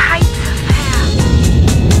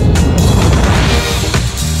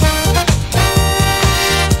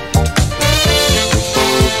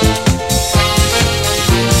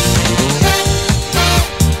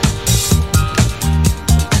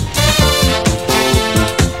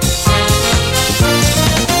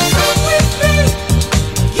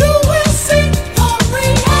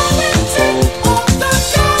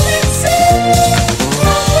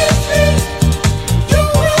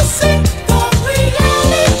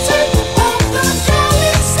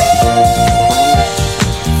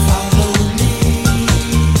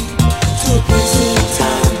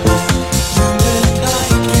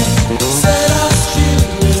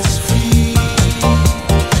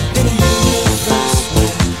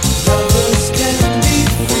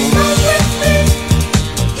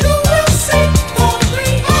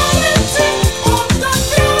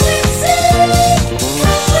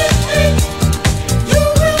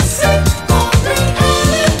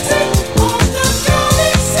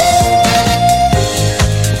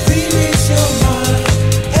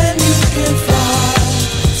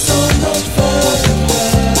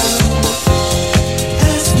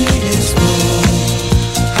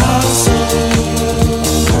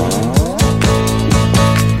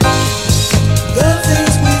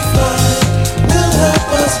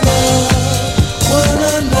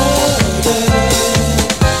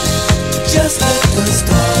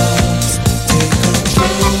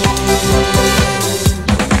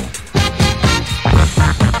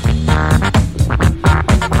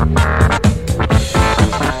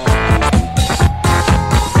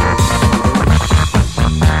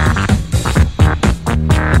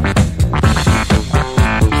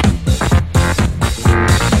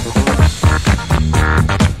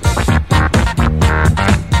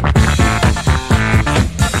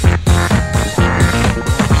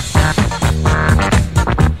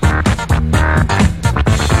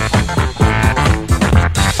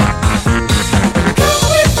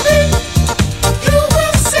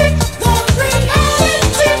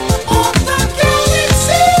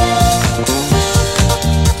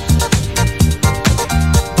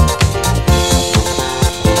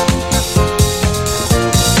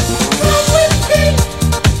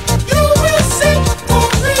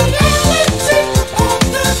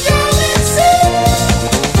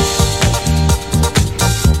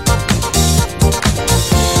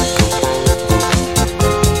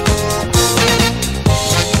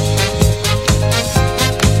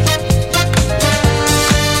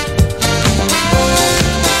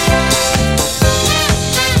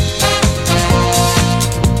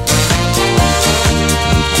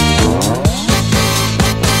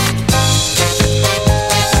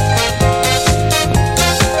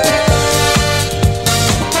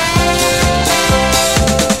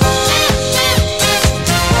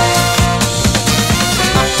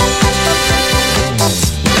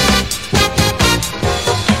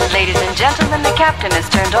 captain has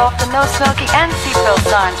turned off the no smoking and seatbelt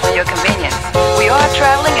signs for your convenience. We are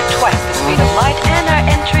traveling at twice the speed of light and are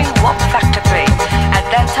entering warp factor 3. At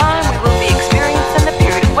that time, we will be experiencing the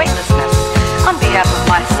period of weightlessness. On behalf of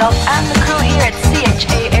myself and the crew here at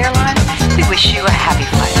CHA Airlines, we wish you a happy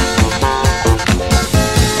flight.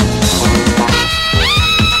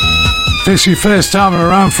 If it's your first time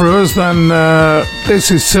around for us, then this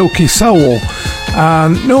is Silky Soul.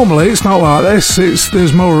 And normally it's not like this.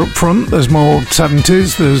 There's more up front, there's more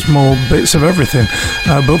 70s, there's more bits of everything.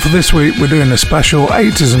 But for this week we're doing a special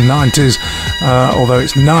 80s and 90s, although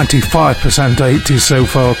it's 95% 80s so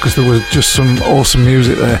far because there was just some awesome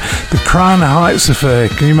music there. The Crown Heights Affair,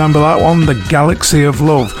 can you remember that one? The Galaxy of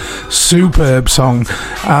Love, superb song.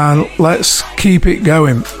 And let's keep it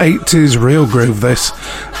going. 80s real groove this.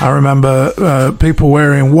 I remember people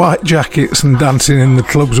wearing white jackets and dancing in the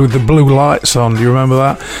clubs with the blue lights on. Do you remember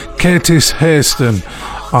that? Curtis Hairston,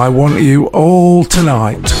 I Want You All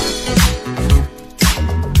Tonight.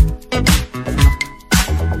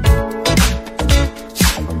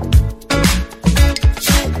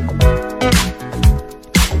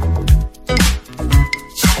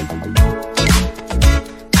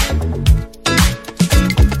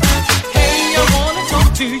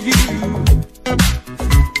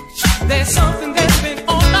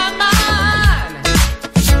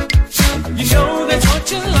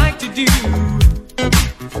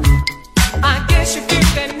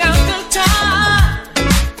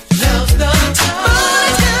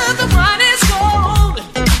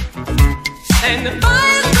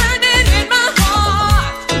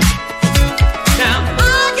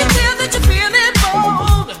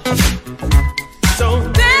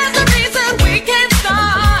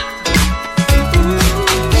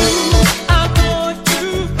 I'll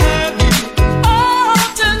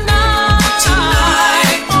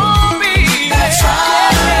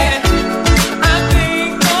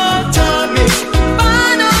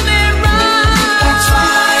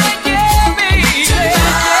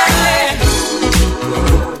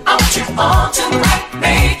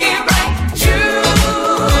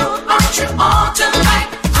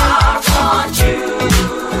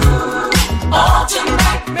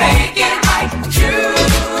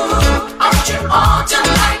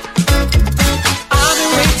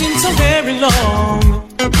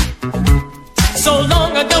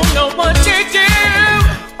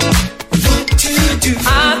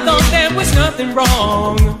is nothing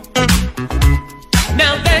wrong.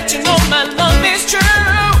 Now that you know my love is true,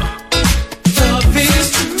 love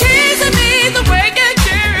is true. Teasing me the way you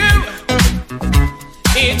do,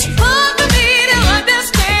 it's hard for me to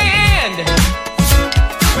understand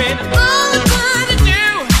when all I'm trying to do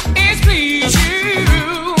is please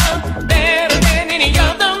you better than any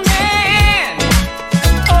other man.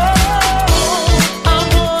 Oh, I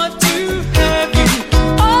want to have you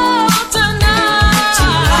all tonight.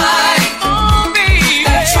 Oh, baby.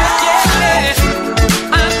 That's right. Yeah.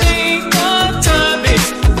 I think the time is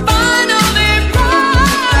finally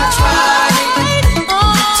right. That's right.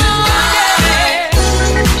 Oh, tonight.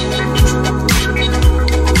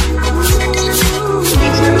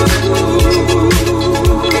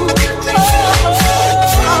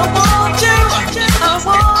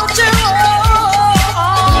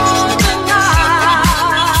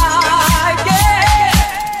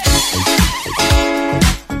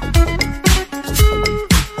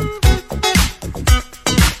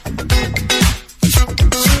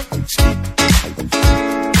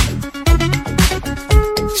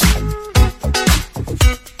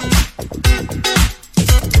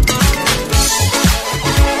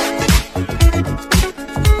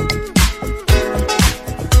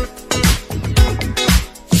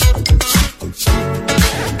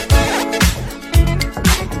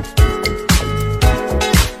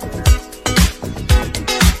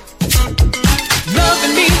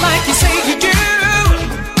 Loving me like you say you do.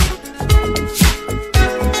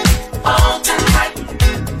 All tonight,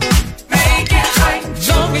 make it right.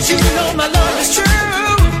 Long as you know my love is true.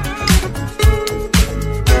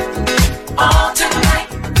 All tonight,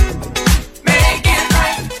 make it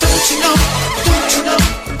right. Don't you know? Don't you know?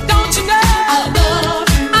 Don't you know?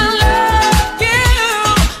 I love you.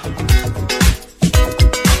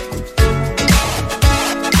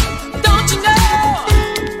 Don't you know?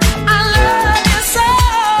 I love you so.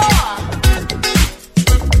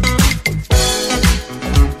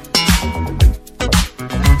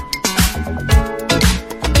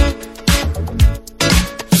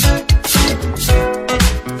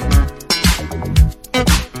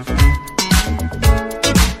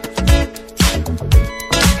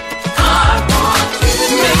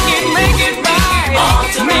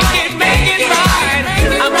 Make it right. Make it right.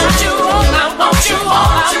 I want you all. I want you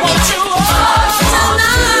all. I want you all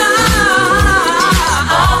tonight.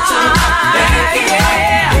 All tonight.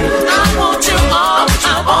 Yeah. I want you all.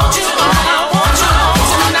 I want you all. I want you all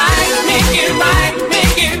tonight. Make it right.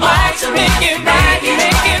 Make it right. Make it right.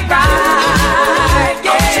 Make it right.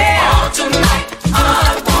 Yeah. All tonight. I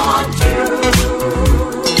want you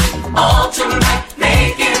all tonight.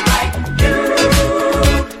 Make it right.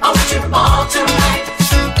 I want you all tonight.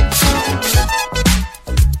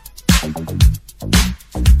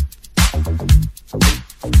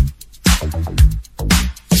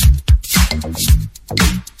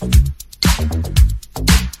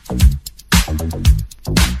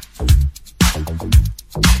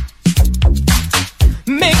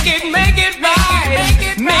 Make it right.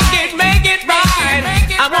 Make it right.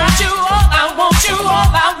 I want you all. I want you all.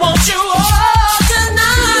 I want you all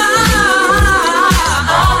tonight.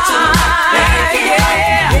 All tonight.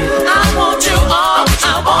 Yeah. I want you all.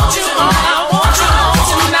 I want you all. I want you all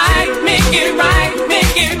tonight. Make it right.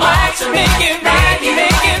 Make it right. Make it right.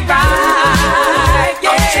 Make it right.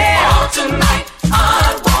 Yeah. All tonight.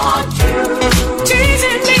 I want you.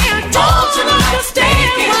 Teasing me, I don't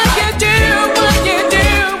understand what you do. What you do.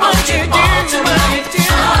 What you do. What you do.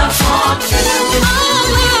 I want you. All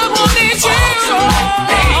I want is you.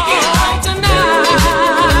 Make it right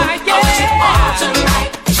tonight. Yeah. All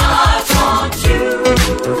tonight. I want you.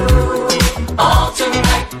 All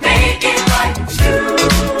tonight. Make it right.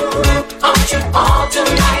 I want you all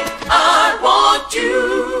tonight. I want you.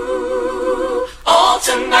 All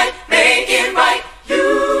tonight. Make it right.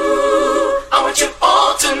 I want you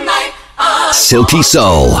all tonight. Silky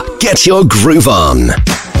Soul. Get your groove on.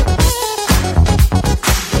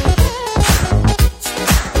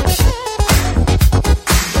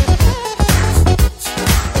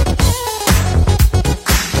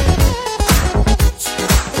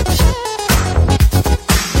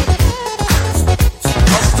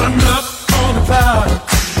 Stand up on the cloud,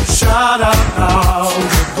 shout out now,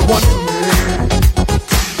 the one for me.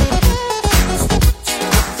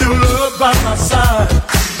 With your love by my side,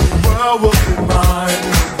 the world will be mine,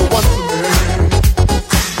 the one for me.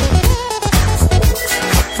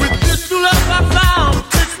 With this new love I found,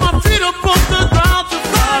 takes my feet up off the ground to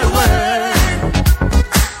fly away.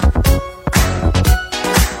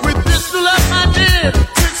 With this new love I did,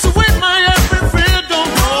 takes away my every fear,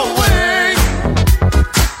 don't go away.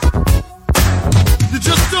 You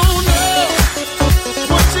just don't know.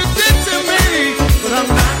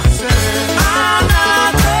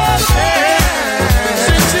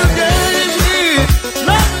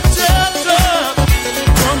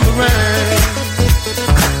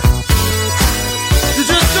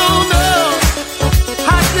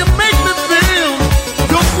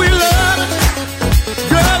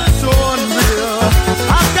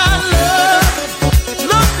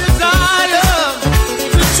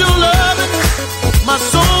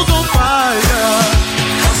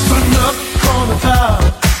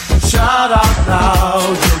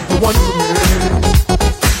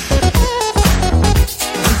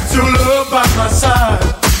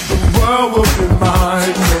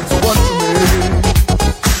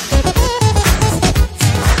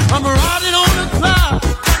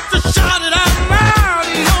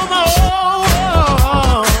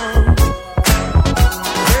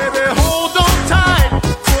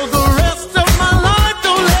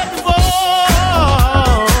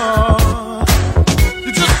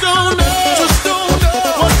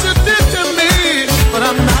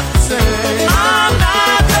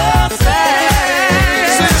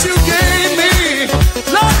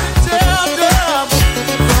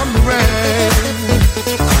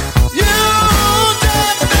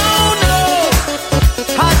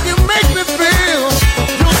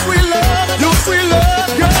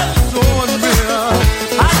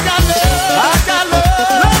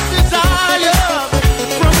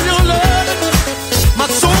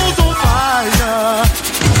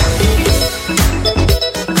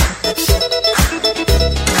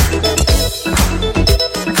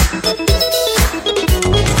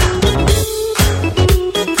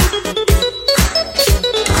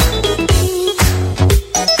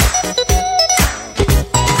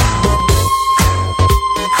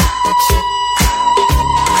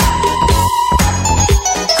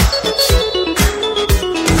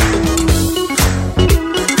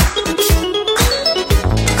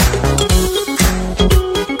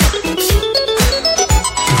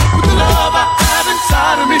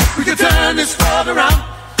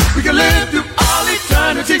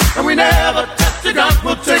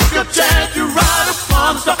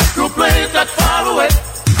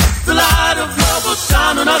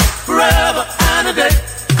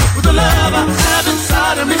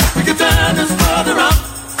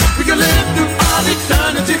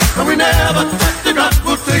 never test the ground.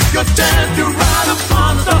 We'll take a chance to ride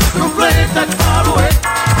upon the star from a place that's far away.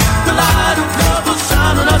 The light of love will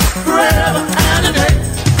shine on us forever and a day.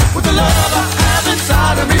 With the love I have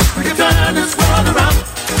inside of me, we can turn this world around.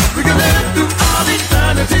 We can live through all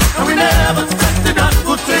eternity, and we never test the ground.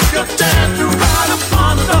 We'll take a chance to ride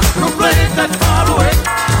upon the star from a place that's far away.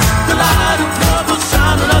 The light of love will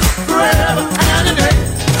shine on us forever and a day.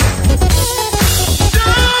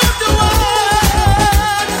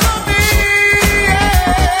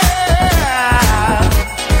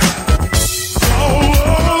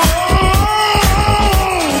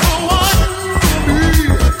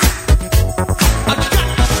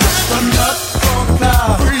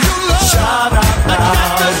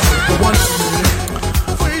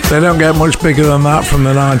 They don't get much bigger than that from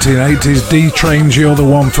the 1980s. D-Train's You're the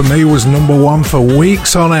One for Me was number one for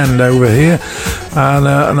weeks on end over here, and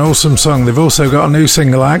an awesome song. They've also got a new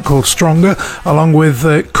single out called Stronger, along with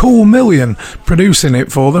Cool Million producing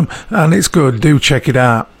it for them, and it's good. Do check it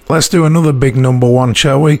out. Let's do another big number one,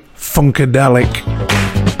 shall we? Funkadelic.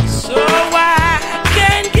 So I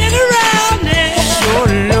can't get around it. So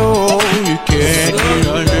low you can't get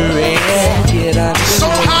under it. So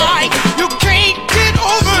high you can't get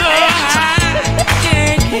over it. So high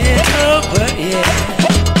can't get over it.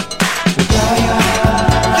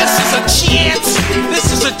 This is a chance. This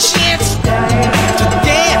is a chance to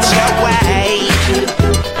dance your way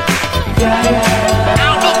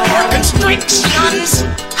out of our constrictions.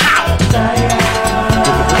 How?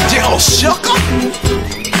 Jill shook 'em.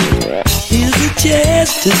 Here's a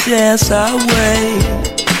chance to dance our way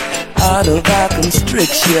out of our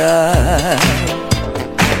constriction.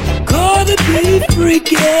 Gonna be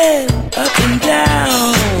freaking up and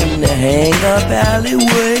down the hang-up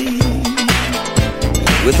alleyway.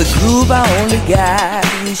 With a groove I only got,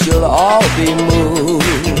 we shall all be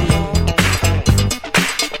moved.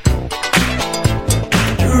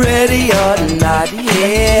 Ready or not,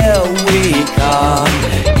 here we come,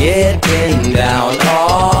 getting down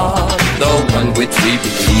on the one which we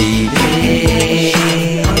believe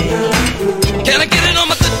in. Can I get it on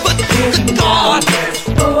my good foot? Good God!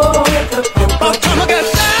 Oh, time I get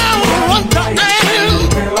down one time.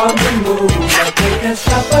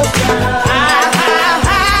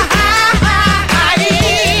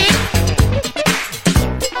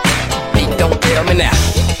 Hey, don't tell me now.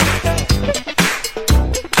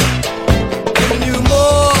 Giving you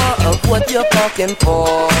more of what you're fucking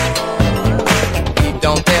for.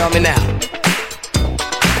 Don't tell me now.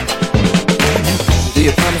 Do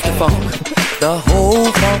you promise the funk? The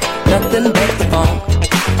whole funk, nothing but the funk.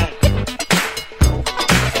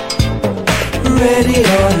 Ready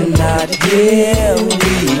or not, here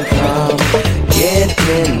we come,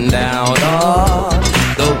 getting down on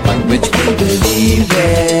the one which we believe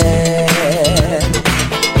in.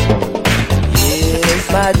 Here's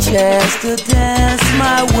my chance to dance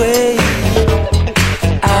my way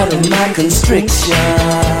out of my constriction.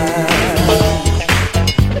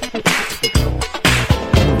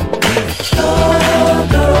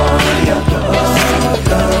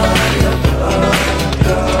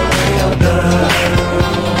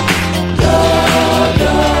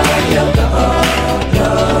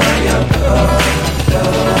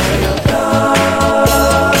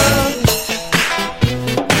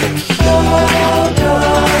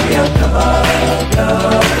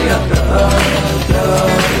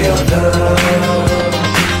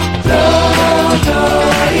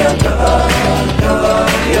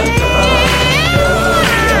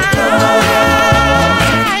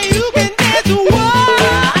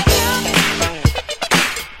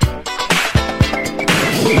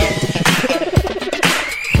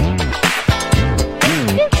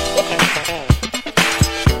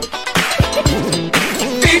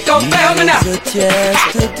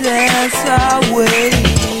 Just to dance our way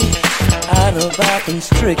out of our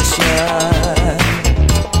constriction.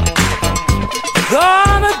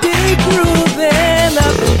 Gonna be grooving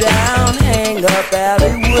up and down, hang up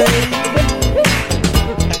alleyway.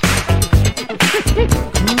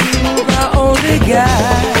 Groove our only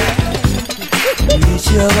guide. We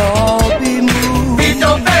shall all be moved. Beat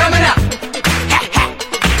don't fail me now.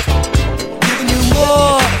 Giving you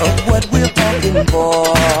more of what we're talking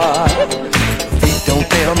for. Don't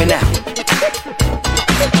fail me now.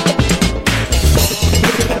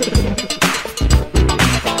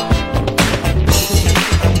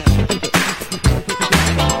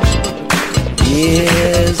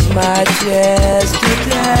 Here's my chance to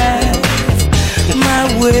dance my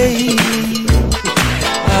way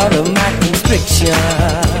out of my constriction.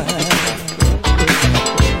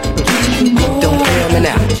 Don't fail me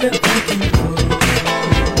now.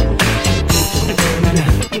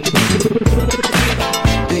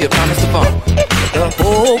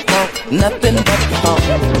 nothing but funk.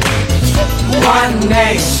 One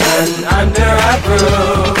nation under a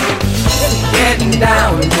groove, getting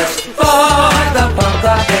down just for the funk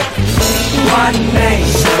of it. One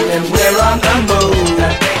nation and we're on the move,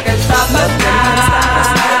 nothing can stop us now.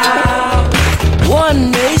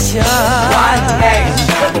 One nation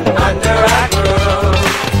under a groove,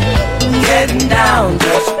 getting down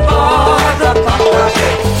just for the funk of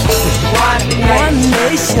it. One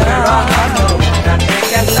nation, we're on the move, nothing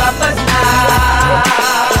can stop us now.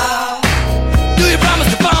 Do you promise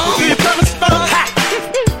to phone? Do you promise to phone? Ha!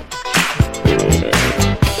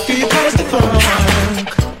 Do you promise to phone?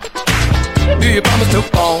 Do you promise to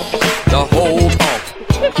phone? The whole phone.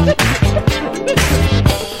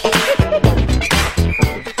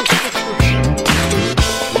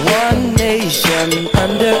 One nation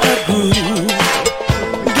under a groove,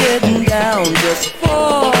 getting down just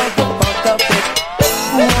for the funk of it.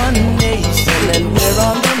 One nation and we're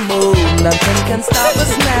on the move, nothing can stop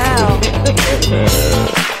us now.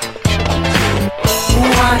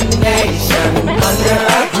 One nation under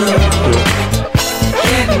a groove,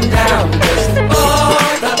 getting down just for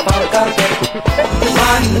the funk of it.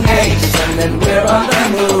 One nation and we're on the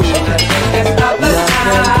move, nothing can stop us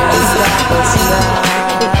now.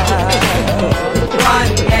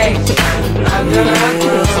 One nation under a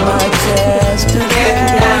groove, my chest to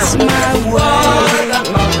pass my way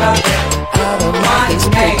out of my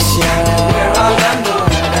nation. We're on the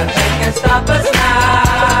move, nothing can stop us now.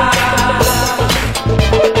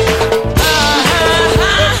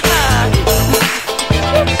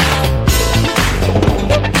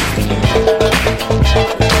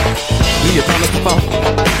 Do you promise to phone?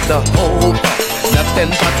 The whole phone,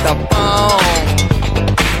 nothing but the phone.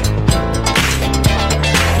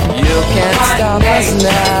 You can't stop us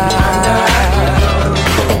now.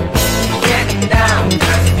 Getting down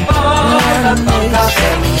just for the funk of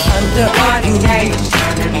it. Under one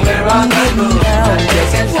nation and we're on the move,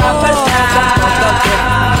 nothing can stop us now.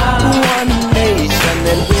 One nation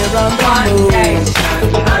and we're on the move,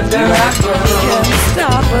 under a groove, can't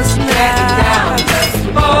stop us now. Getting down just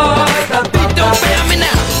for the funk of it.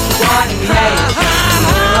 One nation and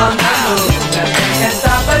we're on the move, nothing can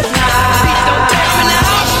stop us now.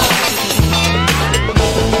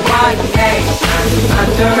 One nation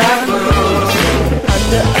under a groove,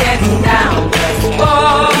 getting down just for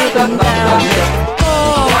the funk of it.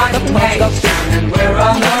 One nation and we're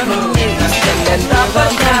on the move, nothing can stop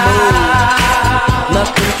us now.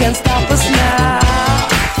 Nothing can stop us now.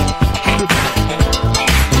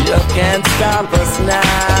 You can't stop us now.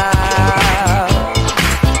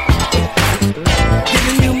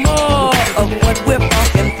 Giving you more of what we're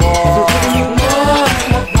fucking for. Giving you more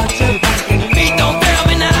of what you're fucking for. Please don't tell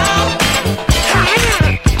me now.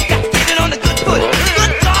 Got to get it on the good foot.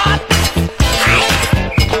 Good God.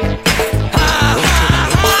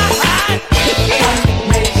 One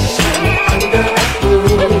nation under a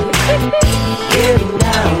groove, getting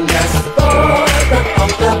down just for the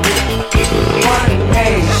funk of it. One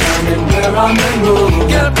nation and we're on the move.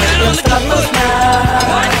 Can't stop us now.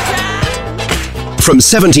 From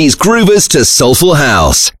 70s groovers to soulful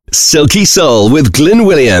house, Silky Soul with Glyn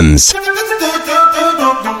Williams.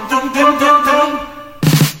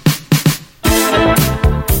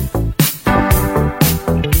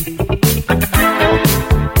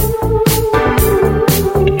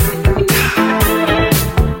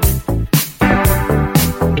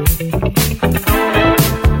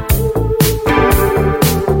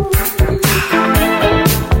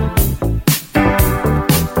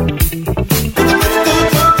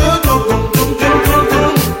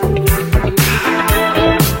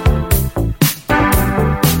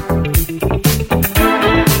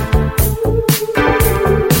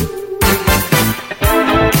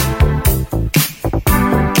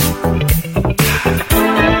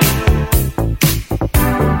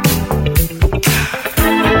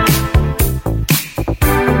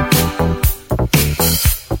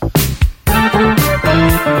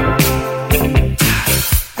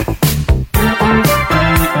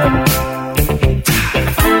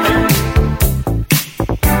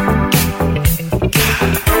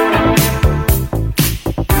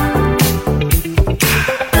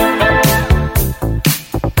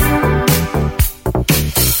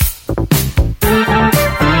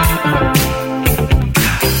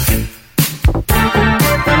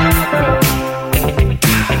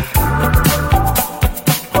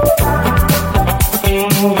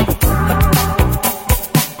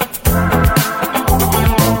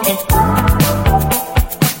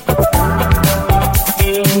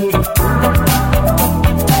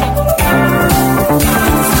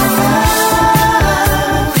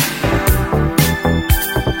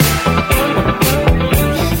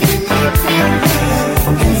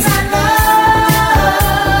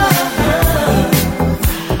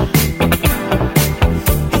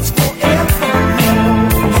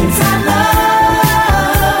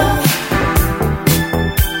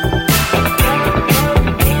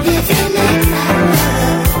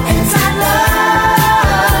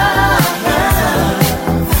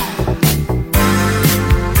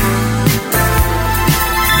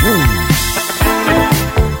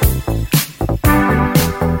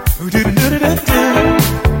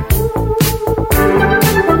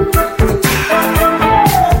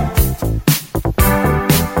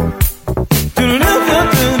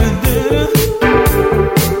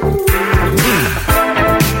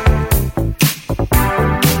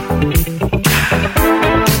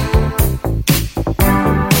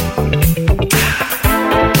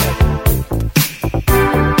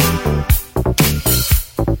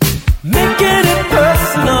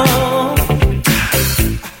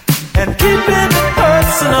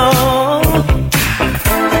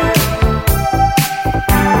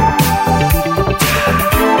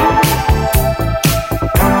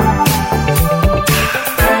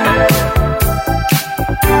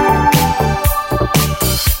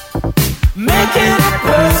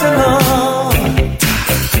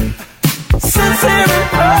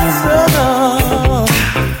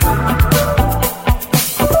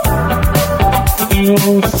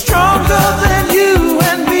 stronger than you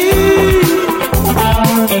and me.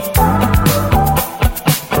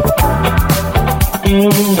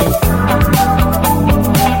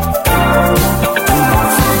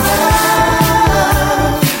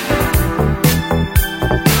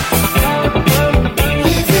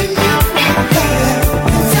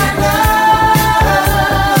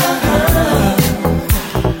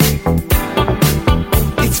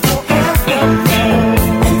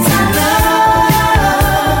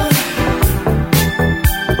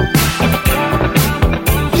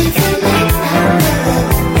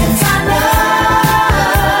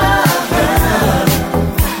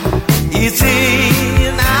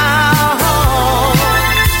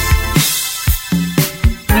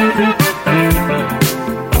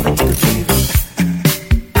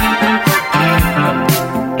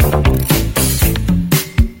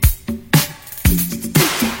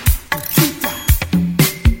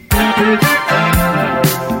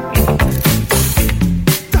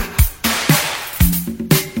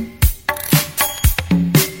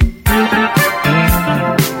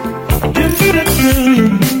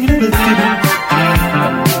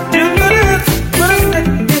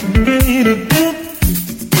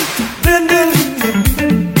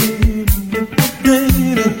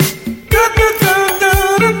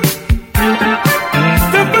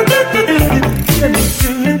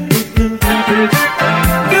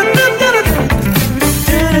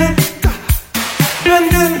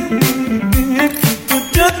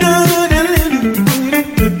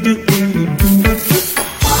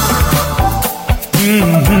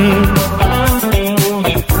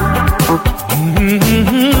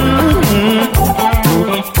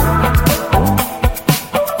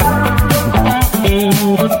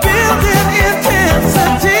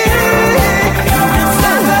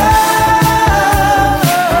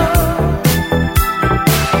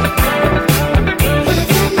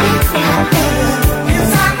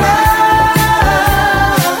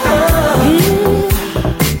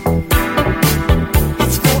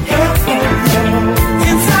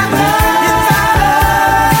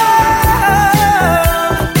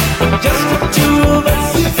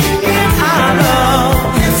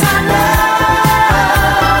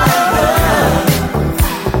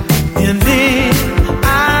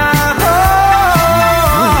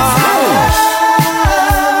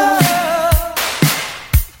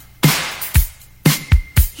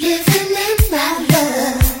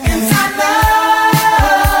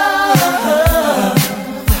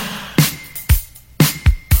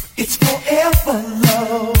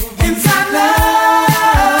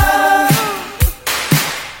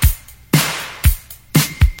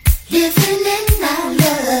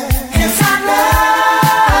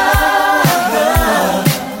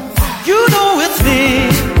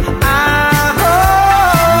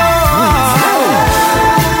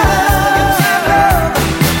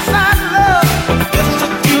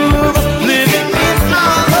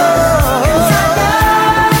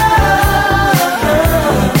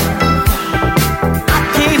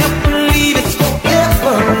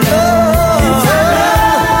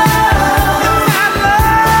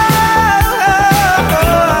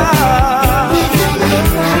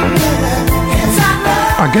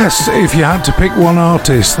 If you had to pick one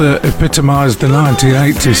artist that epitomised the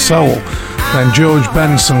 1980s soul, then George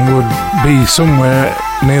Benson would be somewhere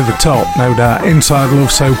near the top, no doubt. Inside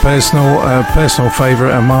Love So Personal, a personal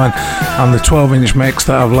favourite of mine, and the 12-inch mix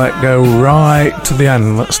that I've let go right to the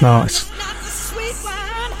end. That's nice.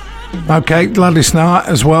 Okay, Gladys Knight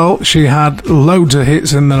as well. She had loads of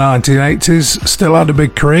hits in the 1980s, still had a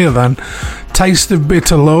big career then. Taste of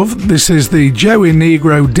Bitter Love. This is the Joey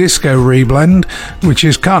Negro Disco reblend, which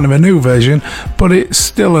is kind of a new version, but it's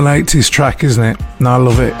still an 80s track, isn't it? And I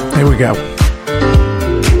love it. Here we go.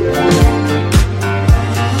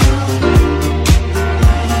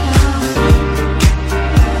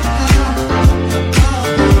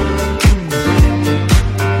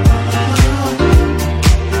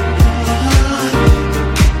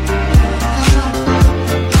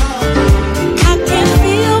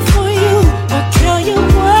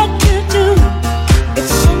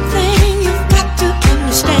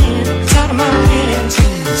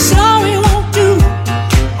 Sorry won't do.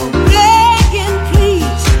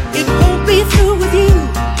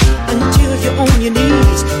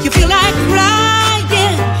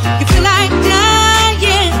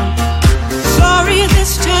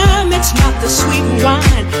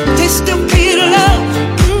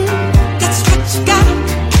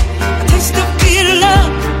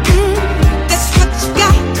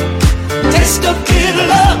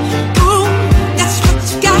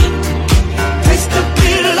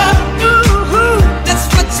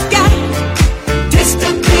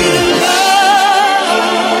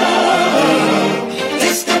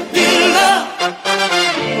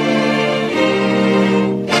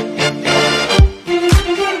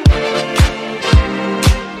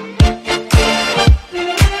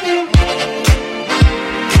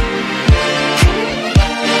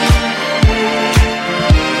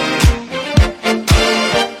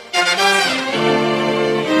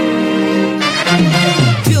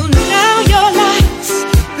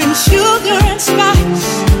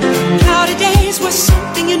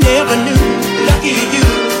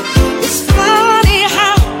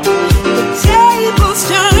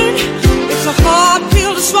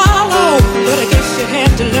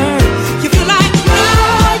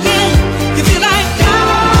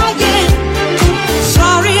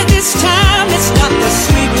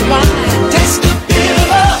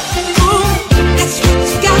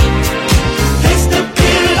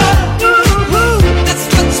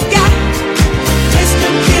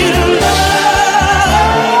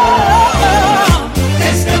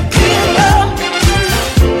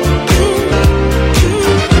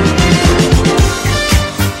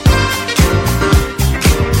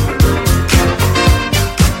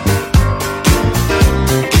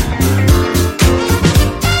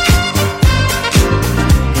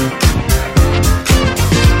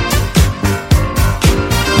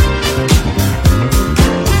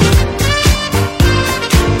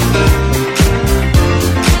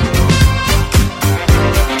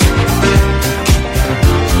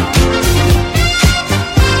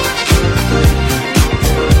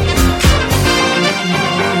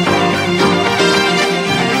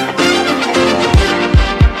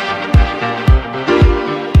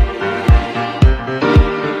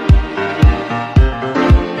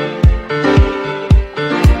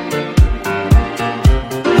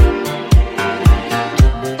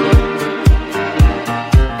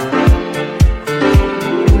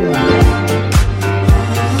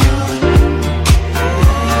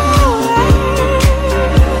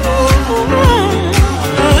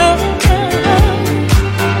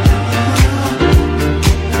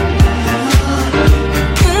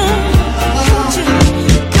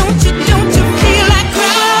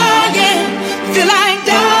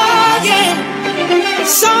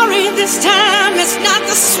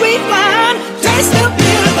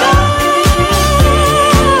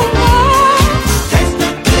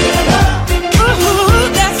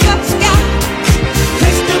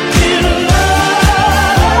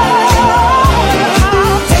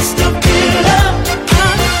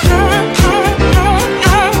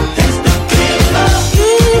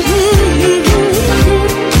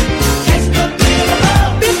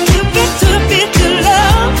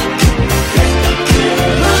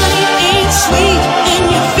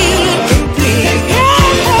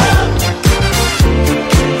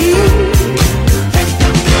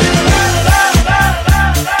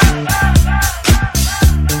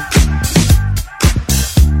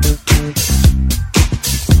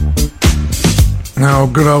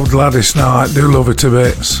 good old Gladys Knight, do love her to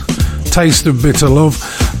bits. Taste of Bitter Love.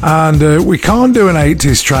 And we can't do an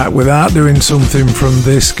 80s track without doing something from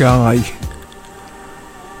this guy,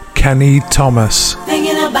 Kenny Thomas.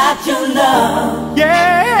 Thinking about your love.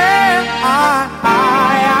 Yeah, I.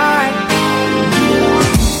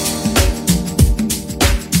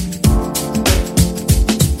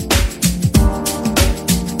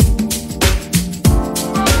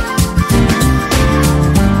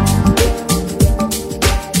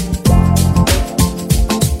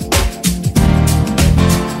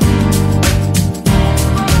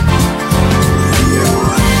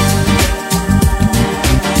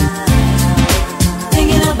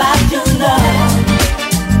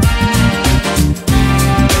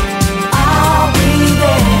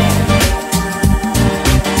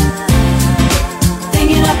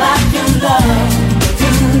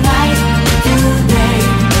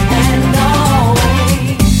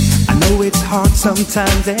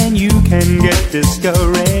 Sometimes and you can get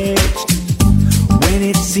discouraged when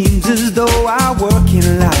it seems as though our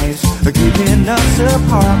working lives are keeping us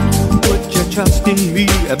apart. Put your trust in me,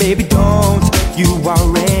 baby, don't you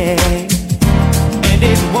worry. And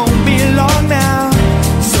it won't be long now,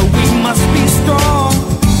 so we must be strong.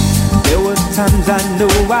 There were times I know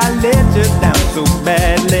I let you down so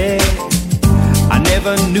badly. I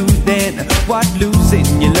never knew then what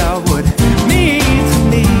losing your love would mean to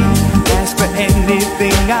me. Ask for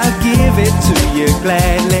anything, I'll give it to you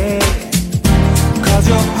gladly. Cause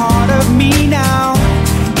you're part of me now,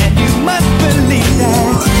 and you must believe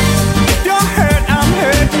that. If you're hurt, I'm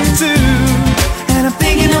hurting too. And I'm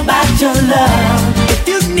thinking about your love. If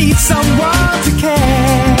you need someone to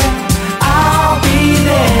care, I'll be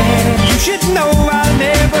there. You should know I'll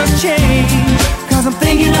never change. Cause I'm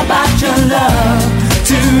thinking about your love.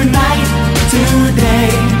 Tonight,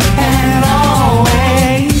 today, and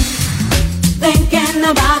always. Thinking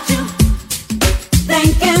about you,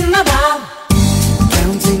 thinking about.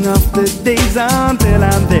 Counting up the days until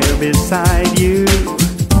I'm there beside you.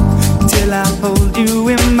 Till I hold you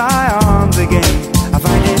in my arms again. I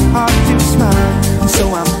find it hard to smile,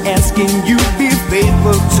 so I'm asking you be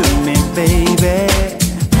faithful to me, baby.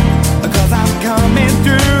 Cause I'm coming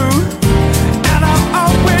through, and I'll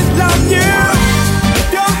always love you.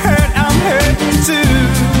 If you're hurt, I'm hurting too.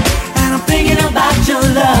 And I'm thinking about your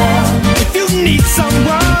love. If you need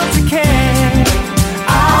someone to care,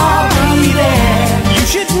 I'll be there. You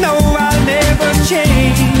should know I'll never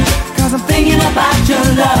change. Cause I'm thinking about your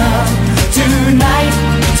love. Tonight,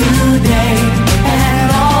 today,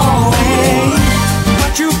 and always.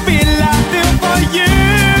 What you feel I do for you.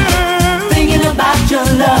 Thinking about your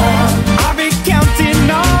love. I'll be counting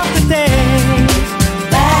all the days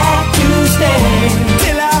back to stay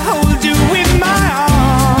till I hold you in my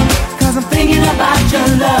arms. Cause I'm thinking about your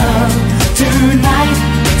love. Tonight,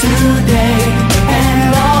 today,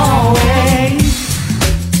 and always.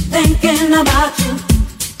 Thinking about you.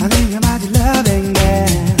 I'm thinking about your loving, yeah.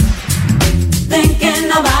 Thinking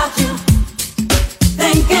about you.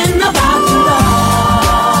 Thinking about your love.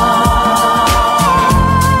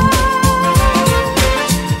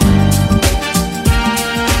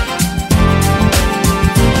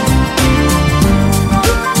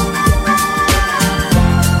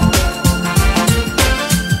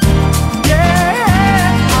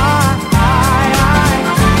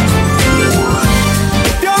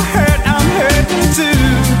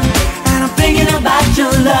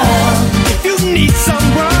 Your love. If you need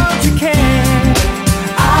someone to care,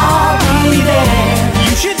 I'll be there.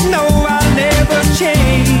 You should know I'll never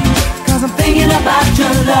change. Cause I'm thinking about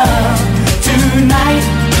your love. Tonight,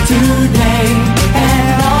 today,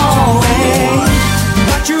 and always.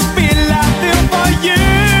 What you feel I feel for you.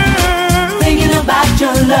 Thinking about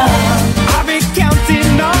your love. I'll be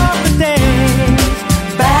counting all the days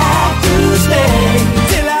back to stay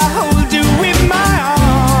till I hold you in my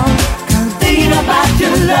arms. Thinking about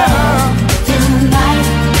your love. Tonight,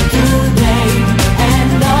 today,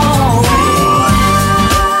 and always.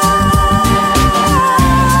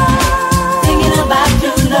 Thinking about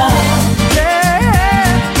your love.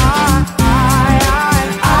 Yeah,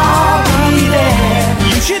 I'll be there.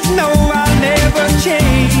 You should know I'll never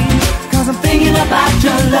change. Cause I'm thinking about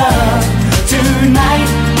your love. Tonight,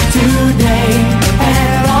 today,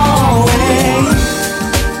 and always.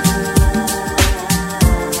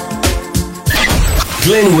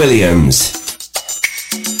 Glenn Williams.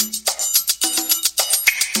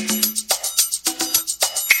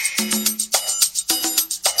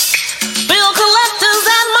 Bill collectors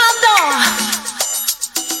at my door.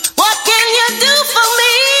 What can you do for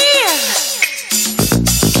me?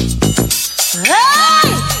 Hey!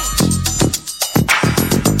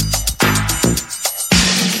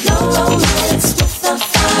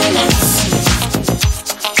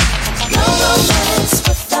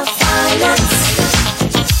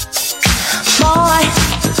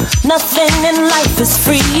 and life is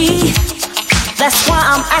free. That's why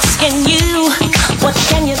I'm asking you, what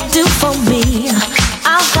can you do for me?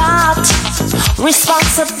 I've got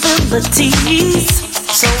responsibilities,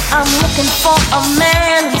 so I'm looking for a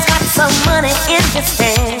man who's got some money in his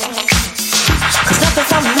hand. 'Cause nothing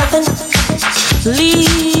from nothing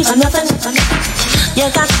leaves nothing. You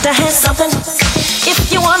got to have something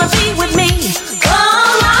if you wanna be with me.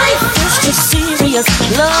 Oh, life is too serious,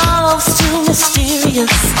 love's too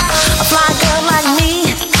mysterious. A fly girl like me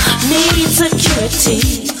needs security,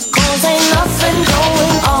 'cause ain't nothing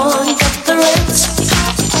going on but the rent.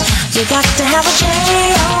 You got to have a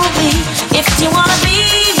J.O.B. if you wanna be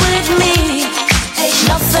with me. Ain't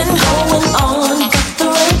nothing going on but the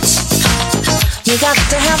rent. You got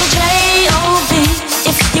to have a J.O.B.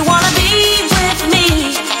 if you wanna be with me.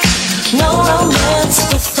 No romance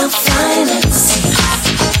without finance.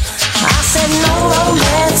 I said no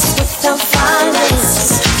romance without finance.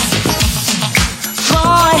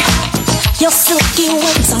 Boy, your silky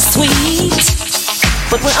words are sweet,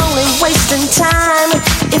 but we're only wasting time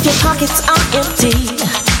if your pockets are empty.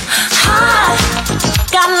 I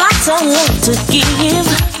got lots of love to give,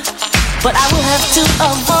 but I will have to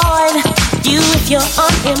avoid you if you're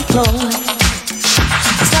unemployed.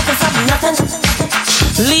 It's nothing from nothing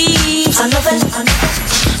leaves nothing.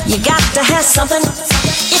 You got to have something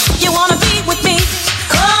if you wanna be with me.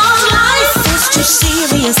 'Cause life is too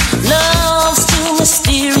serious, love's too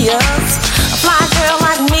mysterious. A fly girl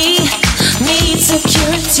like me needs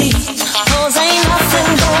security, 'cause ain't nothing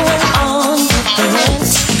going on but the rent.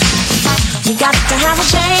 You got to have a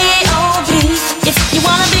J.O.B. if you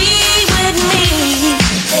wanna be with me.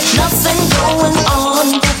 Ain't nothing going on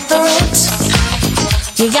but the rent.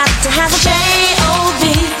 You got to have a J.O.B.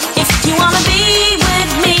 if you wanna be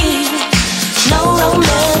with me. No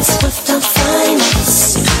romance without finance.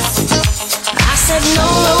 I said no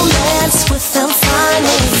romance without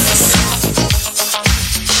finance.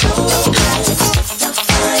 No romance without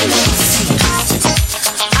finance.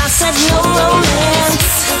 I said no romance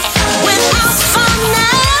without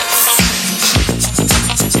finance.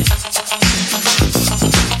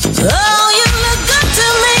 Oh, you look good to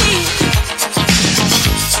me.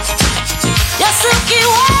 Your silky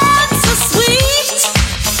words are sweet,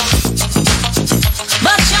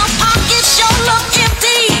 but your pockets sure look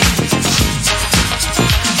empty.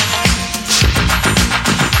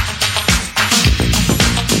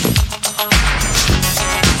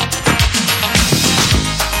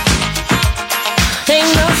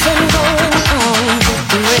 Ain't nothing going on but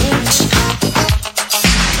the rent.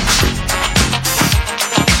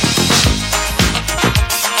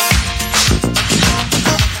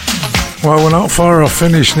 Well, we're not far off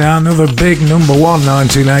finish now. Another big number one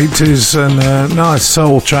 1980s and a nice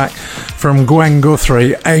soul track from Gwen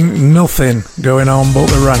Guthrie. Ain't nothing going on but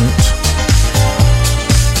the rent.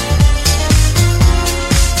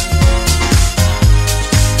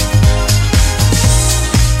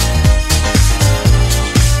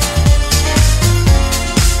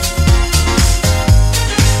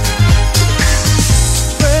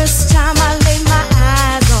 First time I laid my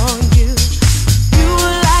eyes on you, you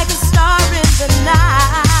were like a star in the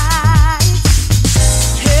night.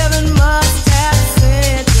 Heaven must have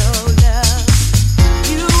sent your love.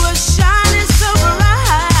 You were shining so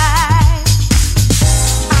bright.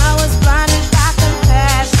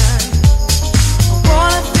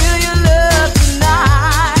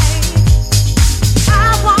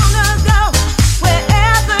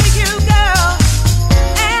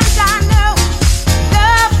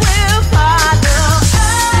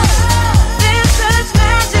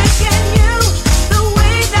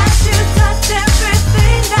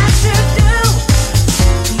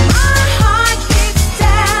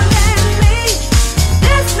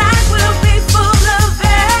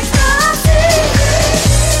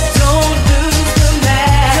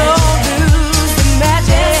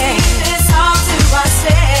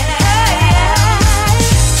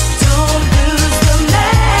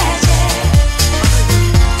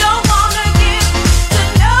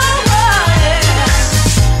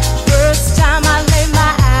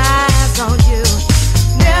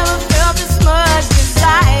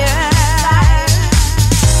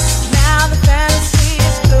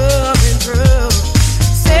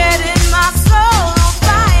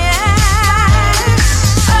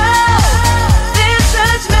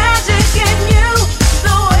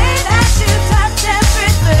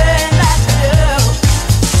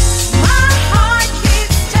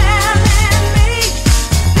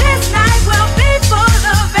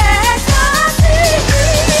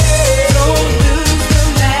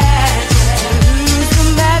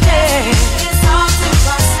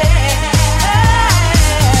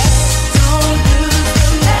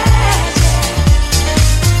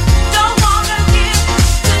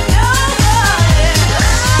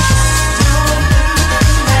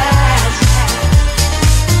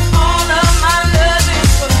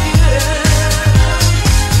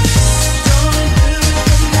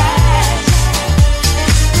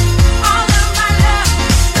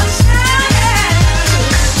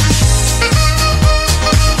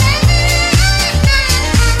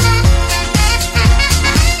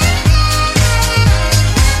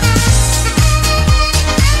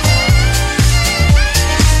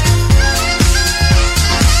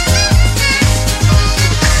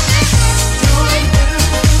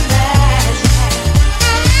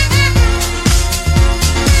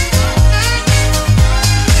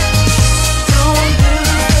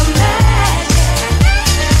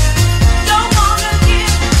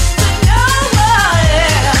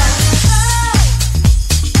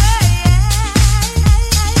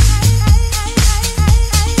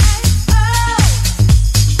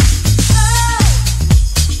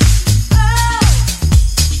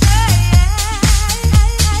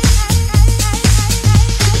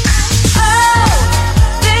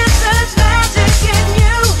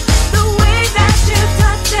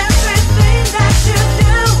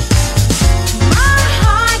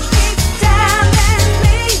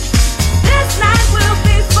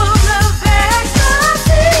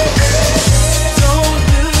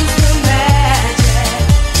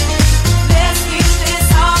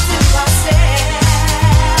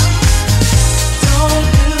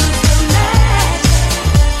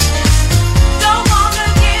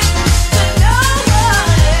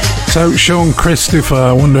 So Sean Christopher,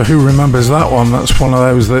 I wonder who remembers that one. That's one of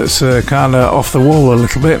those that's kind of off the wall a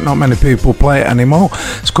little bit. Not many people play it anymore.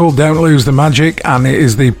 It's called Don't Lose the Magic, and it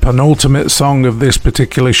is the penultimate song of this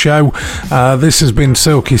particular show. This has been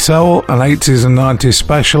Silky Soul, an 80s and 90s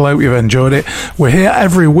special. Hope you've enjoyed it. We're here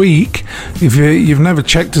every week. If you've never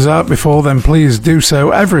checked us out before, then please do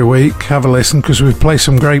so every week. Have a listen, because we play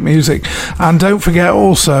some great music. And don't forget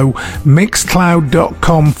also,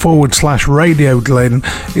 mixcloud.com/Radio Glyn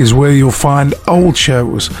is where you'll find old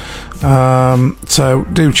shows. So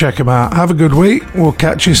do check them out. Have a good week. We'll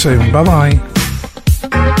catch you soon. Bye bye.